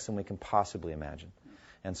complex than we can possibly imagine.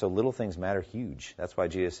 And so little things matter huge. That's why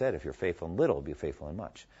Jesus said, if you're faithful in little, be faithful in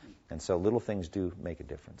much. And so little things do make a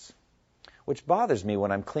difference. Which bothers me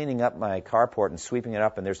when I'm cleaning up my carport and sweeping it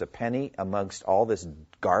up and there's a penny amongst all this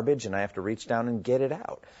garbage and I have to reach down and get it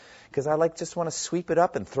out. Because I just want to sweep it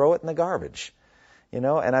up and throw it in the garbage. You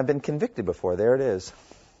know, and I've been convicted before. There it is.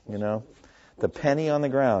 You know, the penny on the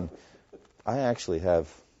ground. I actually have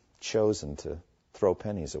chosen to throw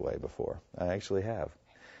pennies away before. I actually have.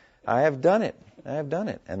 I have done it.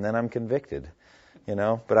 And then I'm convicted.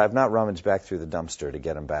 But I've not rummaged back through the dumpster to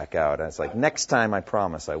get them back out. And it's like, next time I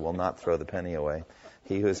promise I will not throw the penny away.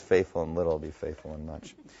 He who is faithful in little will be faithful in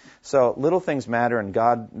much. So little things matter, and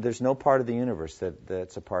God, there's no part of the universe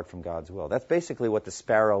that's apart from God's will. That's basically what the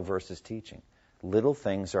sparrow verse is teaching. Little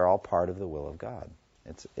things are all part of the will of God.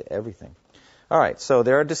 It's everything. All right, so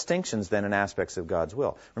there are distinctions then in aspects of God's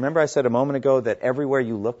will. Remember I said a moment ago that everywhere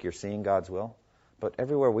you look, you're seeing God's will? But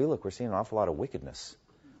everywhere we look, we're seeing an awful lot of wickedness.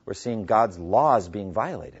 We're seeing God's laws being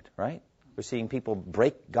violated, right? We're seeing people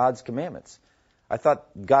break God's commandments. I thought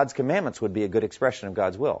God's commandments would be a good expression of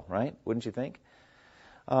God's will, right? Wouldn't you think?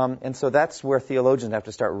 And so that's where theologians have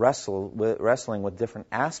to start wrestling with different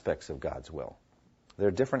aspects of God's will. There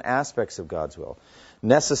are different aspects of God's will.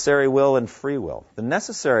 Necessary will and free will. The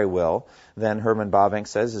necessary will, then, Herman Bavinck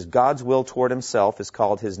says, is God's will toward himself is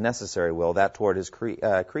called his necessary will. That toward his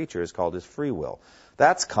creature is called his free will.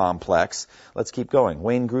 That's complex. Let's keep going.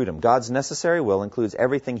 Wayne Grudem. God's necessary will includes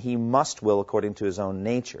everything he must will according to his own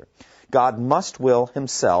nature. God must will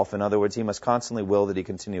himself. In other words, he must constantly will that he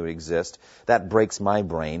continue to exist. That breaks my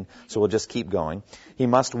brain, so we'll just keep going. He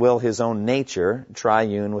must will his own nature,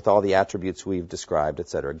 triune with all the attributes we've described,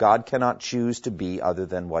 etc. God cannot choose to be other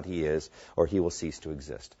than what he is, or he will cease to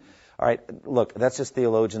exist. All right, look, that's just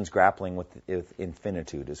theologians grappling with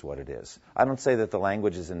infinitude is what it is. I don't say that the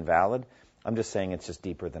language is invalid. I'm just saying it's just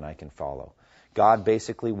deeper than I can follow. God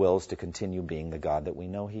basically wills to continue being the God that we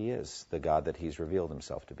know he is, the God that he's revealed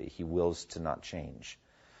himself to be. He wills to not change.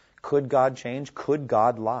 Could God change? Could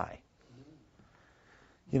God lie?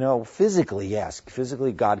 Physically, yes.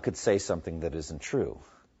 Physically, God could say something that isn't true.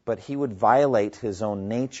 But he would violate his own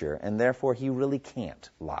nature, and therefore he really can't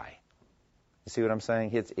lie. You see what I'm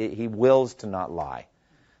saying? He wills to not lie.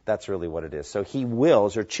 That's really what it is. So he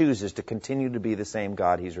wills or chooses to continue to be the same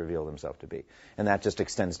God he's revealed himself to be. And that just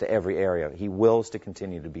extends to every area. He wills to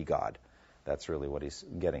continue to be God. That's really what he's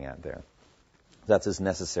getting at there. That's his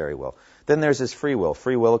necessary will. Then there's his free will.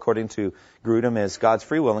 Free will, according to Grudem, is God's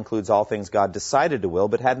free will includes all things God decided to will,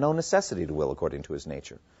 but had no necessity to will according to his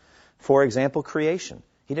nature. For example, creation.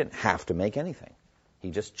 He didn't have to make anything. He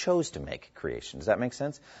just chose to make creation. Does that make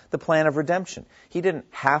sense? The plan of redemption. He didn't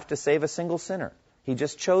have to save a single sinner. He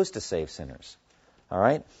just chose to save sinners. All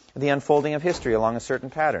right? The unfolding of history along a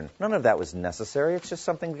certain pattern. None of that was necessary. It's just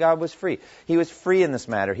something God was free. He was free in this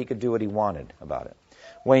matter. He could do what he wanted about it.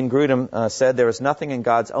 Wayne Grudem said there was nothing in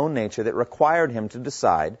God's own nature that required him to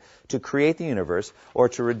decide to create the universe or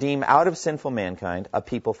to redeem out of sinful mankind a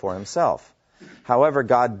people for himself. However,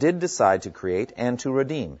 God did decide to create and to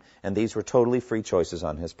redeem, and these were totally free choices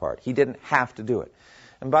on his part. He didn't have to do it.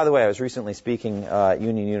 And by the way, I was recently speaking at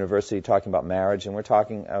Union University talking about marriage, and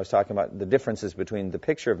I was talking about the differences between the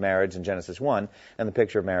picture of marriage in Genesis 1 and the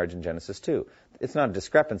picture of marriage in Genesis 2. It's not a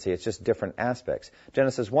discrepancy, it's just different aspects.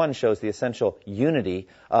 Genesis 1 shows the essential unity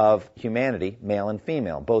of humanity, male and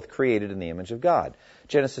female, both created in the image of God.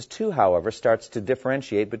 Genesis 2, however, starts to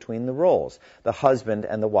differentiate between the roles. The husband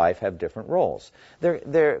and the wife have different roles.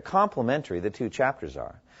 They're complementary, the two chapters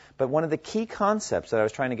are. But one of the key concepts that I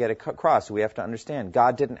was trying to get across, we have to understand,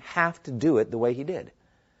 God didn't have to do it the way he did.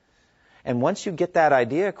 And once you get that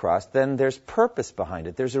idea across, then there's purpose behind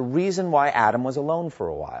it. There's a reason why Adam was alone for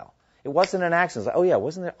a while. It wasn't an accident. It's like, oh yeah,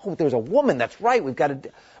 wasn't there? Oh, there's a woman. That's right. We've got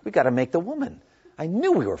to make the woman. I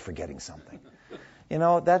knew we were forgetting something.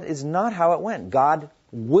 That is not how it went. God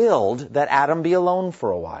willed that Adam be alone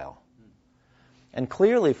for a while. And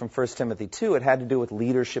clearly from 1 Timothy 2, it had to do with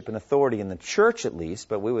leadership and authority in the church at least,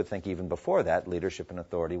 but we would think even before that, leadership and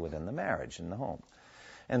authority within the marriage, in the home.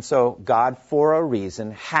 And so God, for a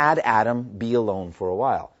reason, had Adam be alone for a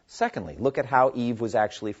while. Secondly, look at how Eve was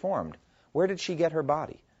actually formed. Where did she get her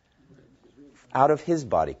body? Out of his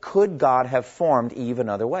body. Could God have formed Eve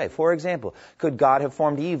another way? For example, could God have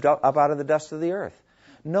formed Eve up out of the dust of the earth?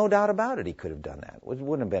 No doubt about it, he could have done that. It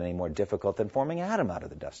wouldn't have been any more difficult than forming Adam out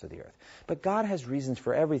of the dust of the earth. But God has reasons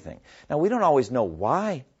for everything. Now, we don't always know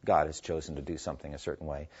why God has chosen to do something a certain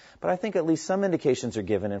way, but I think at least some indications are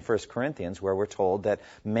given in 1 Corinthians where we're told that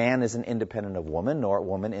man isn't independent of woman, nor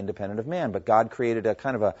woman independent of man. But God created a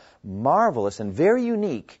kind of a marvelous and very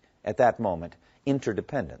unique, at that moment,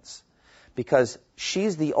 interdependence. Because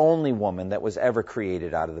she's the only woman that was ever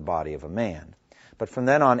created out of the body of a man. But from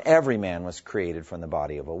then on, every man was created from the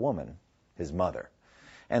body of a woman, his mother.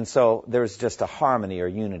 And so there's just a harmony or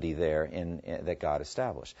unity there that God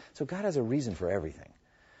established. So God has a reason for everything.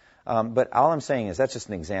 But all I'm saying is that's just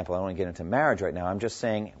an example. I don't want to get into marriage right now. I'm just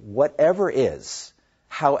saying whatever is,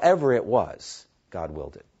 however it was, God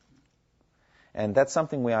willed it. And that's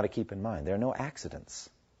something we ought to keep in mind. There are no accidents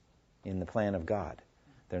in the plan of God.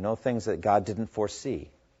 There are no things that God didn't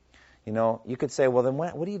foresee. You know, you could say, well, then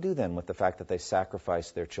what do you do then with the fact that they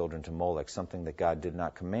sacrificed their children to Molech, something that God did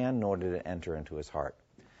not command, nor did it enter into his heart?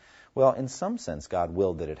 Well, in some sense, God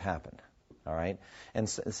willed that it happened. All right? And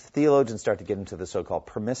theologians start to get into the so-called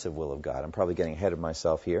permissive will of God. I'm probably getting ahead of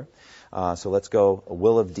myself here. So let's go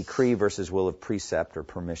will of decree versus will of precept or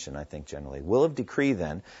permission, I think, generally. Will of decree,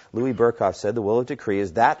 then, Louis Berkhoff said, the will of decree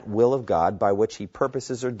is that will of God by which he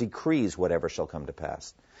purposes or decrees whatever shall come to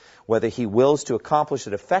pass, whether he wills to accomplish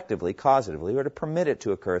it effectively, causatively, or to permit it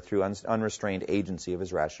to occur through unrestrained agency of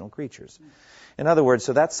his rational creatures. In other words,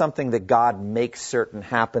 so that's something that God makes certain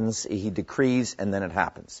happens, he decrees, and then it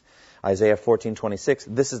happens. Isaiah 14:26,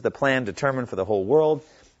 this is the plan determined for the whole world.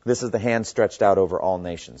 This is the hand stretched out over all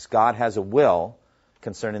nations. God has a will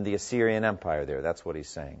concerning the Assyrian Empire there. That's what he's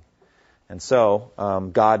saying. And so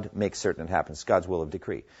God makes certain it happens. God's will of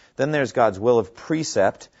decree. Then there's God's will of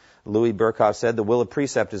precept. Louis Berkhoff said, the will of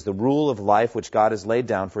precept is the rule of life which God has laid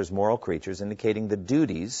down for his moral creatures, indicating the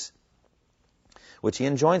duties which he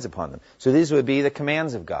enjoins upon them. So these would be the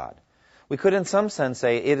commands of God. We could in some sense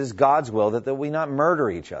say it is God's will that we not murder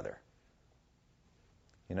each other.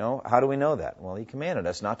 You know, how do we know that? Well, he commanded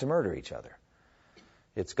us not to murder each other.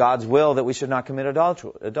 It's God's will that we should not commit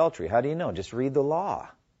adultery. How do you know? Just read the law.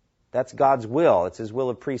 That's God's will. It's his will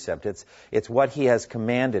of precept. It's what he has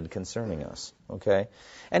commanded concerning us. Okay?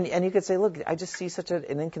 And you could say, look, I just see such an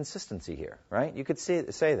inconsistency here, right? You could say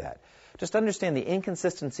that. Just understand the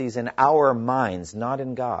inconsistencies in our minds, not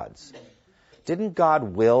in God's. Didn't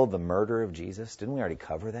God will the murder of Jesus? Didn't we already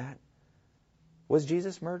cover that? Was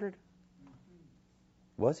Jesus murdered?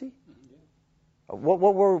 Was he? What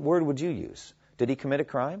word would you use? Did he commit a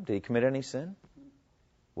crime? Did he commit any sin?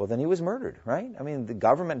 Well, then he was murdered, right? I mean, the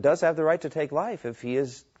government does have the right to take life if he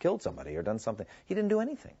has killed somebody or done something. He didn't do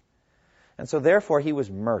anything. And so therefore he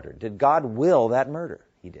was murdered. Did God will that murder?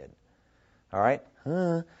 He did. All right?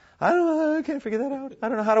 I can't figure that out. I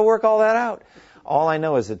don't know how to work all that out. All I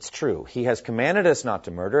know is it's true. He has commanded us not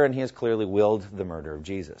to murder, and he has clearly willed the murder of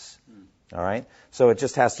Jesus. All right? So it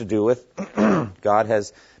just has to do with God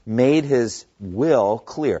has made his will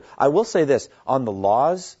clear. I will say this, on the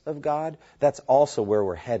laws of God, that's also where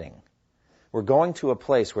we're heading. We're going to a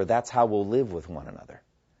place where that's how we'll live with one another.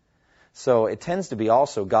 So it tends to be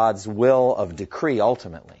also God's will of decree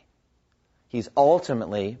ultimately. He's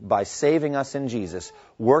ultimately, by saving us in Jesus,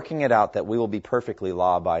 working it out that we will be perfectly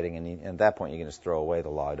law-abiding, and at that point you can just throw away the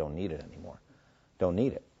law. I don't need it anymore. Don't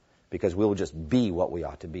need it. Because we will just be what we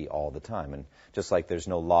ought to be all the time. And just like there's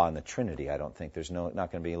no law in the Trinity, I don't think there's not going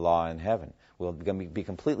to be law in heaven. We'll be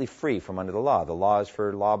completely free from under the law. The law is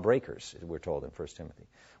for law breakers, we're told in 1 Timothy.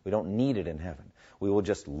 We don't need it in heaven. We will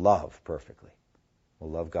just love perfectly.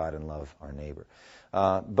 We'll love God and love our neighbor.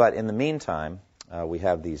 But in the meantime, we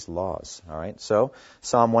have these laws. All right. So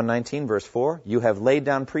Psalm 119, verse 4, you have laid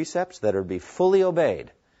down precepts that are to be fully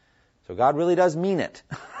obeyed. So God really does mean it.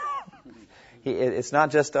 It's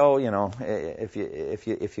not just, if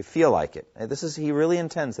you feel like it. He really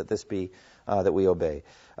intends that this be, that we obey.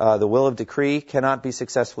 The will of decree cannot be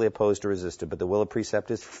successfully opposed or resisted, but the will of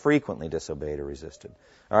precept is frequently disobeyed or resisted.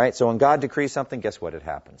 All right, so when God decrees something, guess what? It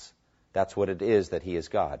happens. That's what it is that he is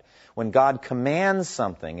God. When God commands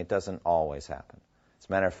something, it doesn't always happen. As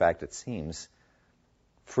a matter of fact, it seems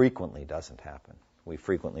frequently doesn't happen. We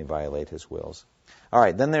frequently violate his wills. All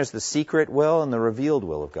right, then there's the secret will and the revealed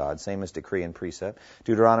will of God, same as decree and precept.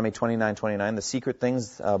 Deuteronomy 29:29, the secret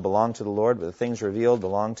things belong to the Lord, but the things revealed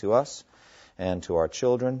belong to us and to our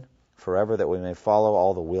children forever, that we may follow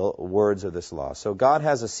all the words of this law. So God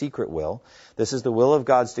has a secret will. This is the will of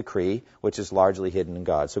God's decree, which is largely hidden in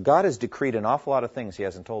God. So God has decreed an awful lot of things he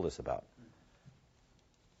hasn't told us about.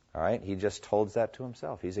 All right, he just holds that to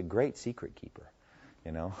himself. He's a great secret keeper,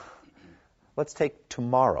 you know. Let's take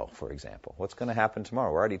tomorrow, for example. What's going to happen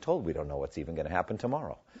tomorrow? We're already told we don't know what's even going to happen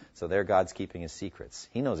tomorrow. So there God's keeping his secrets.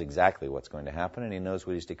 He knows exactly what's going to happen, and he knows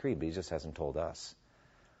what he's decreed, but he just hasn't told us.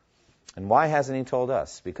 And why hasn't he told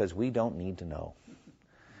us? Because we don't need to know.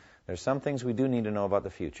 There's some things we do need to know about the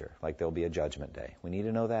future, like there'll be a judgment day. We need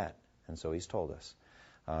to know that, and so he's told us.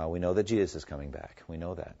 We know that Jesus is coming back. We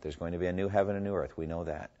know that. There's going to be a new heaven and new earth. We know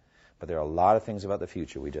that. But there are a lot of things about the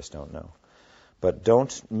future we just don't know. But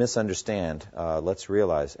don't misunderstand. Let's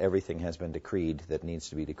realize everything has been decreed that needs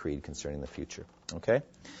to be decreed concerning the future. Okay?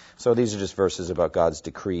 So these are just verses about God's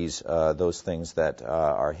decrees, those things that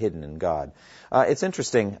are hidden in God. It's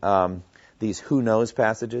interesting, these who knows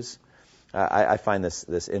passages. I find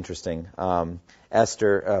this interesting.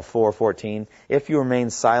 Esther 4:14. If you remain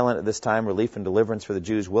silent at this time, relief and deliverance for the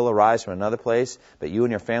Jews will arise from another place, but you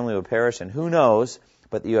and your family will perish. And who knows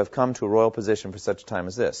but that you have come to a royal position for such a time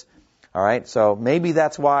as this. All right, so maybe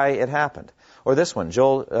that's why it happened. Or this one,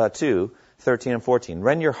 Joel 2, 13 and 14.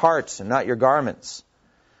 Rend your hearts and not your garments.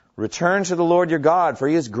 Return to the Lord your God, for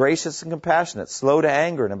he is gracious and compassionate, slow to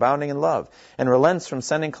anger and abounding in love, and relents from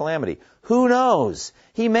sending calamity. Who knows?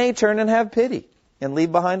 He may turn and have pity and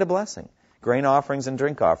leave behind a blessing, grain offerings and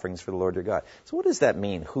drink offerings for the Lord your God. So what does that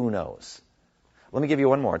mean, who knows? Let me give you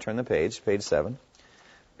one more. Turn the page 7.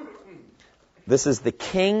 This is the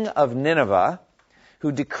king of Nineveh,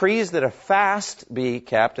 who decrees that a fast be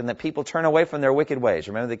kept and that people turn away from their wicked ways.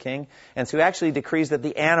 Remember the king? And so he actually decrees that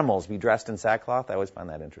the animals be dressed in sackcloth. I always find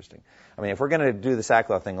that interesting. I mean, if we're going to do the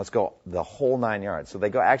sackcloth thing, let's go the whole 9 yards. So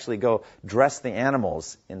they actually go dress the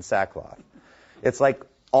animals in sackcloth. It's like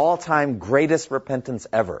all-time greatest repentance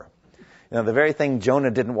ever. You know, the very thing Jonah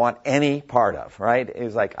didn't want any part of, right? It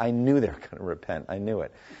was like, I knew they were going to repent. I knew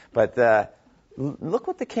it. But look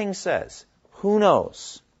what the king says. Who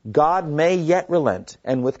knows? God may yet relent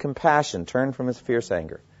and with compassion turn from his fierce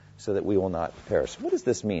anger so that we will not perish. What does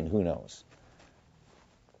this mean? Who knows?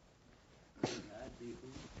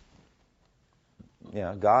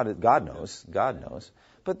 Yeah, God knows. God knows.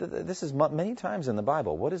 But this is many times in the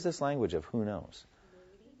Bible. What is this language of who knows?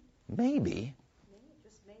 Maybe.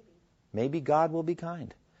 Maybe God will be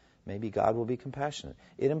kind. Maybe God will be compassionate.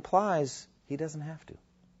 It implies he doesn't have to.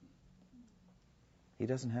 He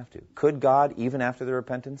doesn't have to. Could God, even after the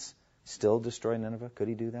repentance, still destroy Nineveh? Could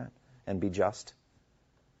he do that and be just?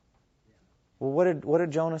 Well, what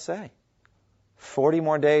did Jonah say? 40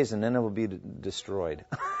 more days and Nineveh will be destroyed.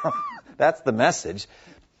 That's the message.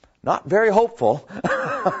 Not very hopeful,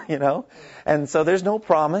 you know. And so there's no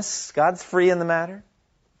promise. God's free in the matter.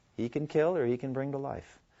 He can kill or he can bring to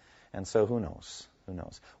life. And so who knows? Who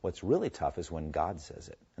knows? What's really tough is when God says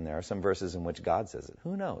it. And there are some verses in which God says it.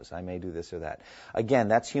 Who knows? I may do this or that. Again,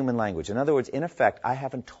 that's human language. In other words, in effect, I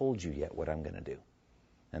haven't told you yet what I'm going to do.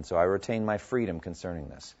 And so I retain my freedom concerning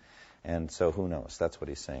this. And so who knows? That's what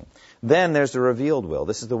he's saying. Then there's the revealed will.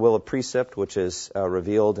 This is the will of precept, which is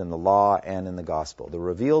revealed in the law and in the gospel. The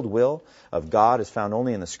revealed will of God is found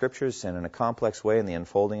only in the Scriptures and in a complex way in the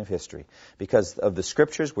unfolding of history. Because of the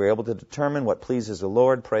Scriptures, we're able to determine what pleases the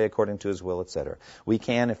Lord, pray according to his will, etc. We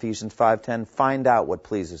can, Ephesians 5:10, find out what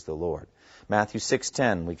pleases the Lord. Matthew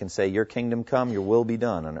 6:10, we can say, your kingdom come, your will be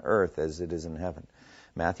done on earth as it is in heaven.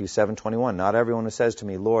 Matthew 7:21, not everyone who says to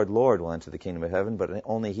me, Lord, Lord, will enter the kingdom of heaven, but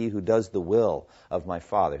only he who does the will of my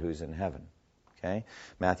Father who is in heaven. Okay?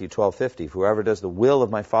 Matthew 12:50, whoever does the will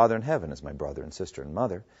of my Father in heaven is my brother and sister and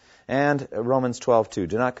mother. And Romans 12:2,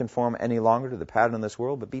 do not conform any longer to the pattern of this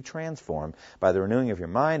world, but be transformed by the renewing of your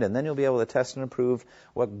mind, and then you'll be able to test and approve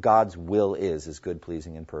what God's will is, his good,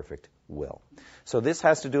 pleasing, and perfect will. So this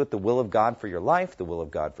has to do with the will of God for your life, the will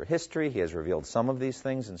of God for history. He has revealed some of these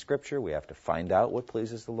things in Scripture. We have to find out what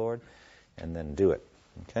pleases the Lord and then do it.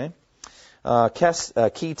 Okay?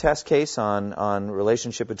 Key test case on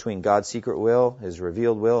relationship between God's secret will, his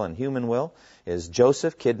revealed will, and human will is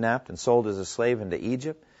Joseph, kidnapped and sold as a slave into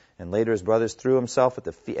Egypt. And later his brothers threw himself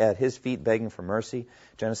at his feet begging for mercy.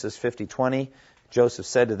 Genesis 50:20, Joseph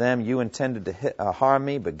said to them, you intended to harm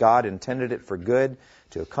me, but God intended it for good,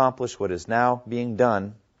 to accomplish what is now being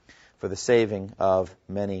done for the saving of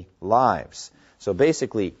many lives. So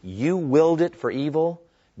basically, you willed it for evil,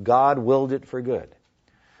 God willed it for good.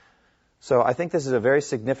 So I think this is a very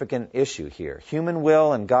significant issue here. Human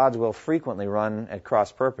will and God's will frequently run at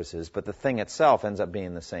cross purposes, but the thing itself ends up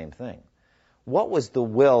being the same thing. What was the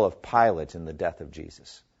will of Pilate in the death of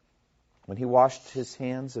Jesus? When he washed his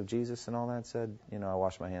hands of Jesus and all that, said, I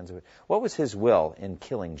wash my hands of it. What was his will in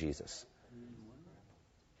killing Jesus?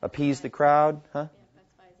 Appease the crowd, huh?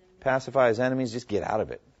 Pacify his enemies, just get out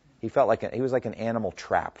of it. He felt like he was like an animal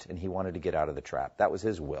trapped, and he wanted to get out of the trap. That was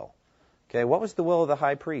his will. Okay, what was the will of the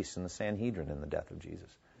high priest and the Sanhedrin in the death of Jesus?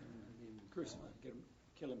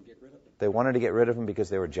 Kill him, get rid of him. They wanted to get rid of him because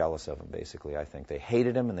they were jealous of him, basically, I think. They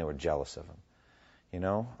hated him and they were jealous of him.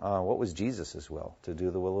 What was Jesus' will? To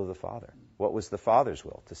do the will of the Father. What was the Father's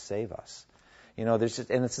will? To save us. And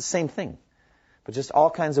it's the same thing, but just all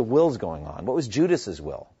kinds of wills going on. What was Judas's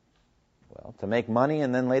will? Well, to make money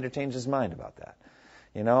and then later change his mind about that.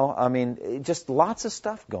 Just lots of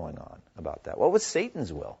stuff going on about that. What was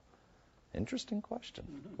Satan's will? Interesting question.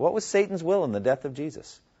 What was Satan's will in the death of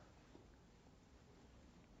Jesus?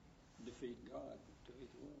 Defeat God to his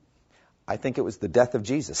will. I think it was the death of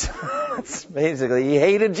Jesus. Basically, he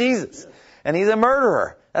hated Jesus. And he's a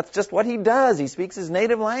murderer. That's just what he does. He speaks his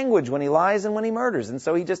native language when he lies and when he murders. And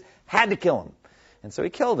so he just had to kill him. And so he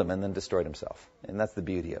killed him and then destroyed himself. And that's the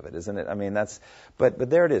beauty of it, isn't it? But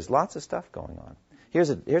there it is. Lots of stuff going on. Here's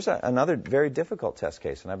another very difficult test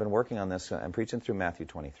case, and I've been working on this. I'm preaching through Matthew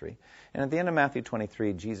 23. And at the end of Matthew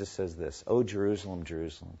 23, Jesus says this, "O Jerusalem,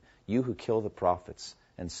 Jerusalem, you who kill the prophets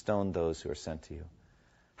and stone those who are sent to you.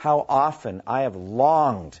 How often I have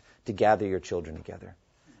longed to gather your children together,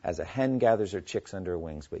 as a hen gathers her chicks under her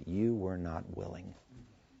wings, but you were not willing.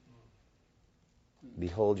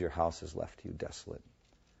 Behold, your house is left to you desolate.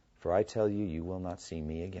 For I tell you, you will not see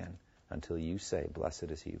me again until you say, blessed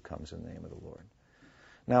is he who comes in the name of the Lord."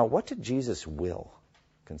 Now, what did Jesus will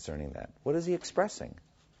concerning that? What is he expressing?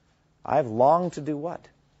 I've longed to do what?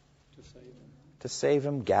 To save them. To save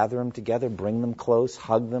them, gather them together, bring them close,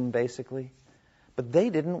 hug them, basically. But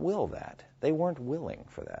they didn't will that. They weren't willing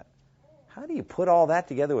for that. How do you put all that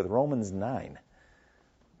together with Romans 9?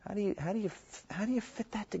 How do you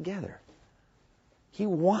fit that together? He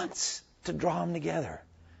wants to draw them together.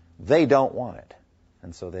 They don't want it,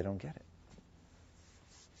 and so they don't get it.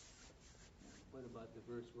 What about the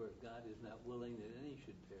verse where God is not willing that any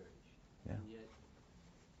should perish? Yeah. And yet,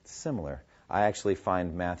 Similar. I actually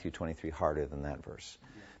find Matthew 23 harder than that verse,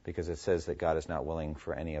 because it says that God is not willing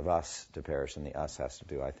for any of us to perish, and the us has to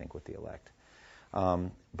do, I think, with the elect.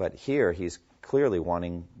 But here he's clearly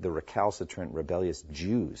wanting the recalcitrant, rebellious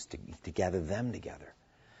Jews to gather them together.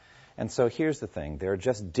 And so here's the thing. There are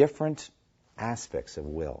just different aspects of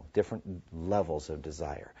will, different levels of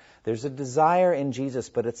desire. There's a desire in Jesus,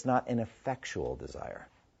 but it's not an effectual desire.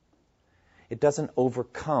 It doesn't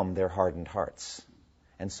overcome their hardened hearts,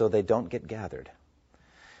 and so they don't get gathered.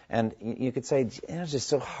 And you could say, it's just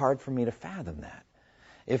so hard for me to fathom that.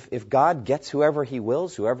 If God gets whoever he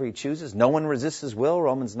wills, whoever he chooses, no one resists his will,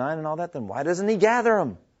 Romans 9 and all that, then why doesn't he gather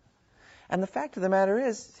them? And the fact of the matter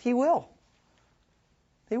is, he will.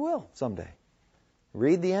 He will someday.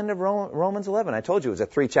 Read the end of Romans 11. I told you it was a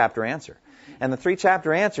 3-chapter answer. And the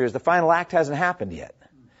 3-chapter answer is the final act hasn't happened yet.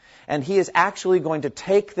 And he is actually going to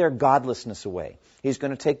take their godlessness away. He's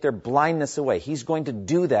going to take their blindness away. He's going to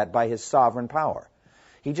do that by his sovereign power.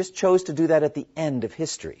 He just chose to do that at the end of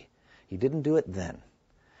history. He didn't do it then.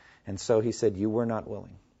 And so he said, you were not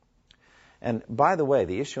willing. And by the way,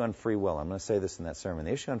 the issue on free will, I'm going to say this in that sermon,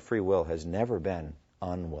 the issue on free will has never been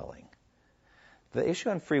unwilling. The issue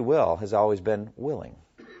on free will has always been willing.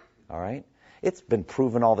 All right? It's been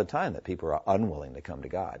proven all the time that people are unwilling to come to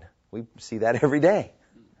God. We see that every day.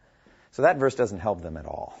 So that verse doesn't help them at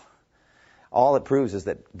all. All it proves is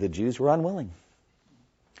that the Jews were unwilling.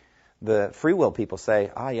 The free will people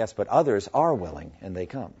say, yes, but others are willing, and they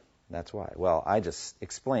come. That's why. Well, I just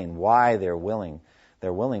explained why they're willing.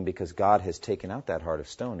 They're willing because God has taken out that heart of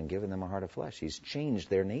stone and given them a heart of flesh. He's changed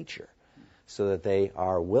their nature so that they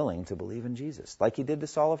are willing to believe in Jesus. Like he did to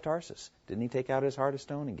Saul of Tarsus. Didn't he take out his heart of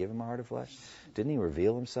stone and give him a heart of flesh? Didn't he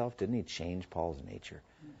reveal himself? Didn't he change Paul's nature?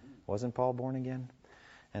 Wasn't Paul born again?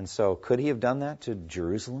 And so could he have done that to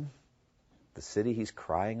Jerusalem, the city he's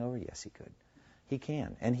crying over? Yes, he could. He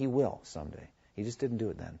can, and he will someday. He just didn't do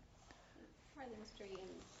it then. Part of the mystery in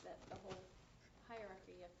that the whole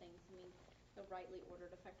hierarchy of things, the rightly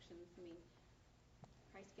ordered affections,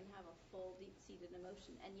 Christ can have a full, deep-seated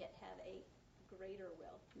emotion and yet have a greater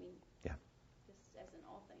will. Yeah. Just as in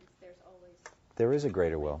all things, there's always... There is a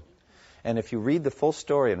greater will. And if you read the full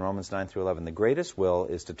story in Romans 9 through 11, the greatest will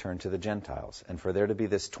is to turn to the Gentiles. And for there to be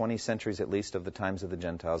this 20 centuries at least of the times of the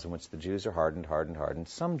Gentiles in which the Jews are hardened.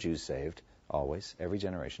 Some Jews saved, always, every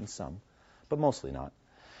generation, some, but mostly not.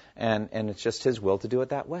 And it's just his will to do it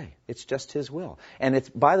that way. It's just his will. And it's,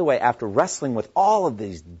 by the way, after wrestling with all of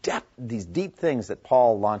these deep things that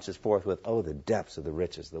Paul launches forth with, the depths of the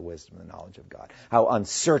riches, the wisdom, the knowledge of God. How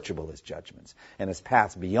unsearchable his judgments and his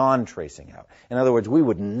paths beyond tracing out. In other words, we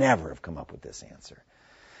would never have come up with this answer.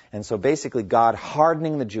 And so basically God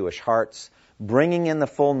hardening the Jewish hearts, bringing in the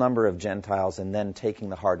full number of Gentiles, and then taking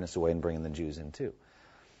the hardness away and bringing the Jews in too.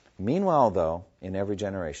 Meanwhile, though, in every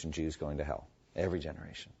generation, Jews going to hell. Every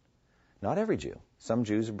generation. Not every Jew. Some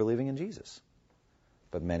Jews are believing in Jesus,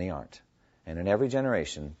 but many aren't. And in every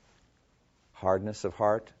generation, hardness of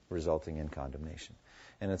heart resulting in condemnation.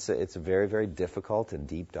 And it's a very, very difficult and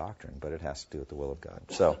deep doctrine, but it has to do with the will of God.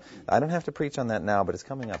 So I don't have to preach on that now, but it's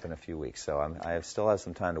coming up in a few weeks, so I still have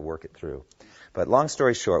some time to work it through. But long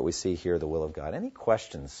story short, we see here the will of God. Any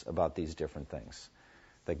questions about these different things?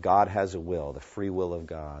 That God has a will, the free will of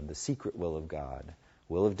God, the secret will of God,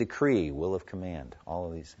 will of decree, will of command, all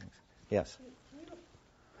of these things. Yes? Can you,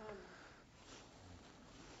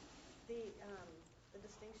 the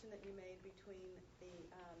distinction that you made between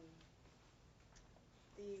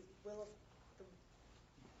the will of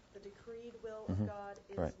the decreed will of God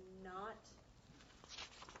is not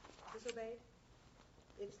disobeyed?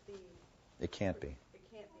 It can't be.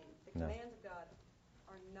 It can't be. The No. commands of God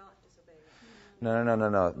are not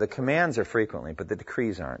disobeying. No. The commands are frequently, but the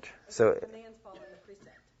decrees aren't. So, The commands fall in the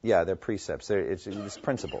precept. yeah, they're precepts. It's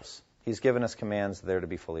principles. He's given us commands there to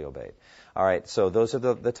be fully obeyed. All right, so those are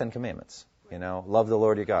the Ten Commandments. You know, love the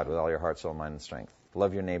Lord your God with all your heart, soul, mind, and strength.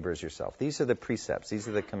 Love your neighbor as yourself. These are the precepts. These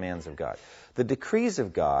are the commands of God. The decrees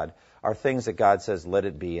of God are things that God says, let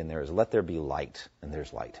it be, and there is. Let there be light, and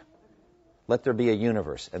there's light. Let there be a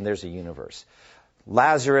universe, and there's a universe.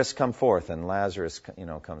 Lazarus come forth, and Lazarus,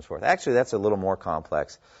 comes forth. Actually, that's a little more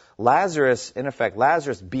complex. Lazarus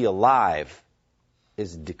be alive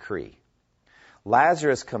is a decree.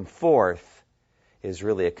 Lazarus come forth is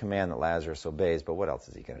really a command that Lazarus obeys, but what else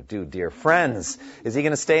is he going to do, dear friends? Is he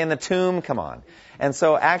going to stay in the tomb? Come on. And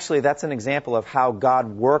so actually that's an example of how God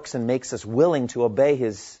works and makes us willing to obey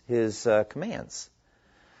his commands.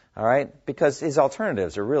 All right? Because his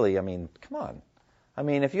alternatives are really, come on.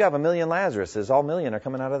 If you have 1 million Lazaruses, all 1 million are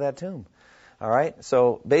coming out of that tomb. All right?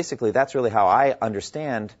 So basically that's really how I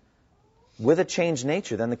understand, with a changed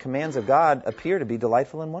nature, then the commands of God appear to be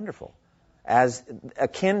delightful and wonderful, as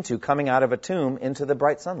akin to coming out of a tomb into the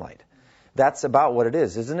bright sunlight. That's about what it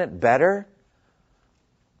is. Isn't it better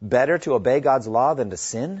to obey God's law than to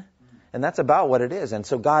sin? And that's about what it is. And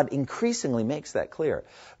so God increasingly makes that clear.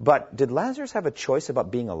 But did Lazarus have a choice about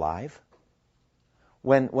being alive?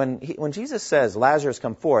 When Jesus says, Lazarus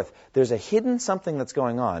come forth, there's a hidden something that's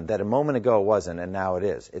going on that a moment ago wasn't, and now it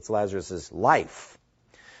is. It's Lazarus' life.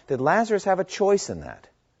 Did Lazarus have a choice in that?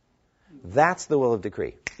 That's the will of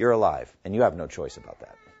decree. You're alive, and you have no choice about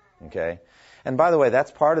that. Okay? And by the way,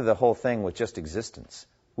 that's part of the whole thing with just existence.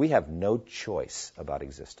 We have no choice about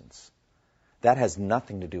existence. That has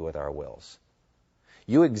nothing to do with our wills.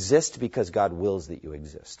 You exist because God wills that you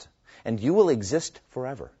exist. And you will exist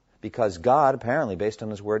forever, because God, apparently, based on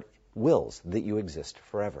His Word, wills that you exist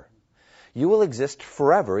forever. You will exist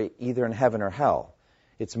forever, either in heaven or hell.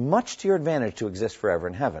 It's much to your advantage to exist forever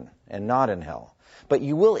in heaven and not in hell. But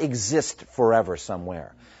you will exist forever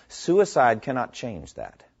somewhere. Suicide cannot change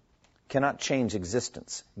that. Cannot change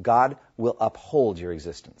existence. God will uphold your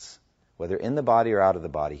existence. Whether in the body or out of the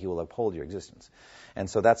body, He will uphold your existence. And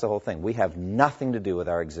so that's the whole thing. We have nothing to do with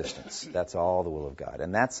our existence. That's all the will of God.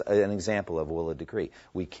 And that's an example of will of decree.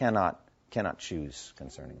 We cannot choose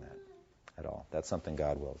concerning that at all. That's something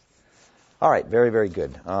God wills. All right, very, very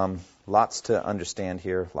good. Lots to understand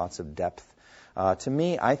here, lots of depth. To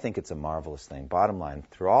me, I think it's a marvelous thing. Bottom line,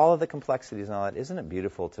 through all of the complexities and all that, isn't it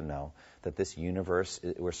beautiful to know that this universe,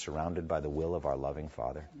 we're surrounded by the will of our loving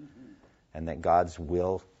Father? And that God's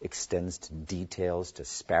will extends to details, to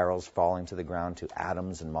sparrows falling to the ground, to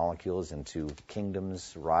atoms and molecules, and to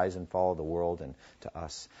kingdoms rise and fall of the world, and to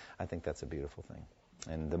us. I think that's a beautiful thing.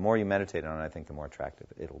 And the more you meditate on it, I think the more attractive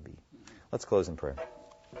it'll be. Let's close in prayer.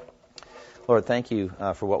 Lord, thank you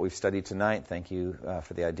for what we've studied tonight. Thank you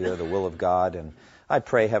for the idea of the will of God. And I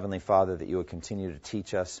pray, Heavenly Father, that you would continue to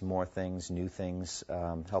teach us more things, new things.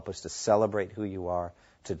 Help us to celebrate who you are,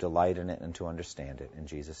 to delight in it, and to understand it. In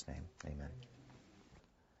Jesus' name, amen.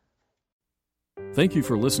 Thank you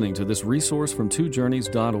for listening to this resource from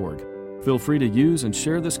twojourneys.org. Feel free to use and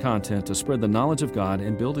share this content to spread the knowledge of God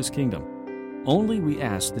and build His kingdom. Only we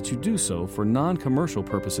ask that you do so for non-commercial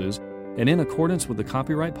purposes and in accordance with the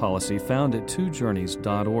copyright policy found at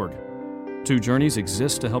twojourneys.org. Two Journeys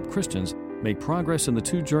exists to help Christians make progress in the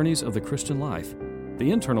two journeys of the Christian life,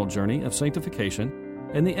 the internal journey of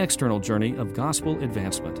sanctification and the external journey of gospel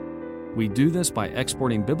advancement. We do this by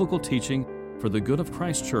exporting biblical teaching for the good of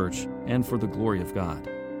Christ's church and for the glory of God.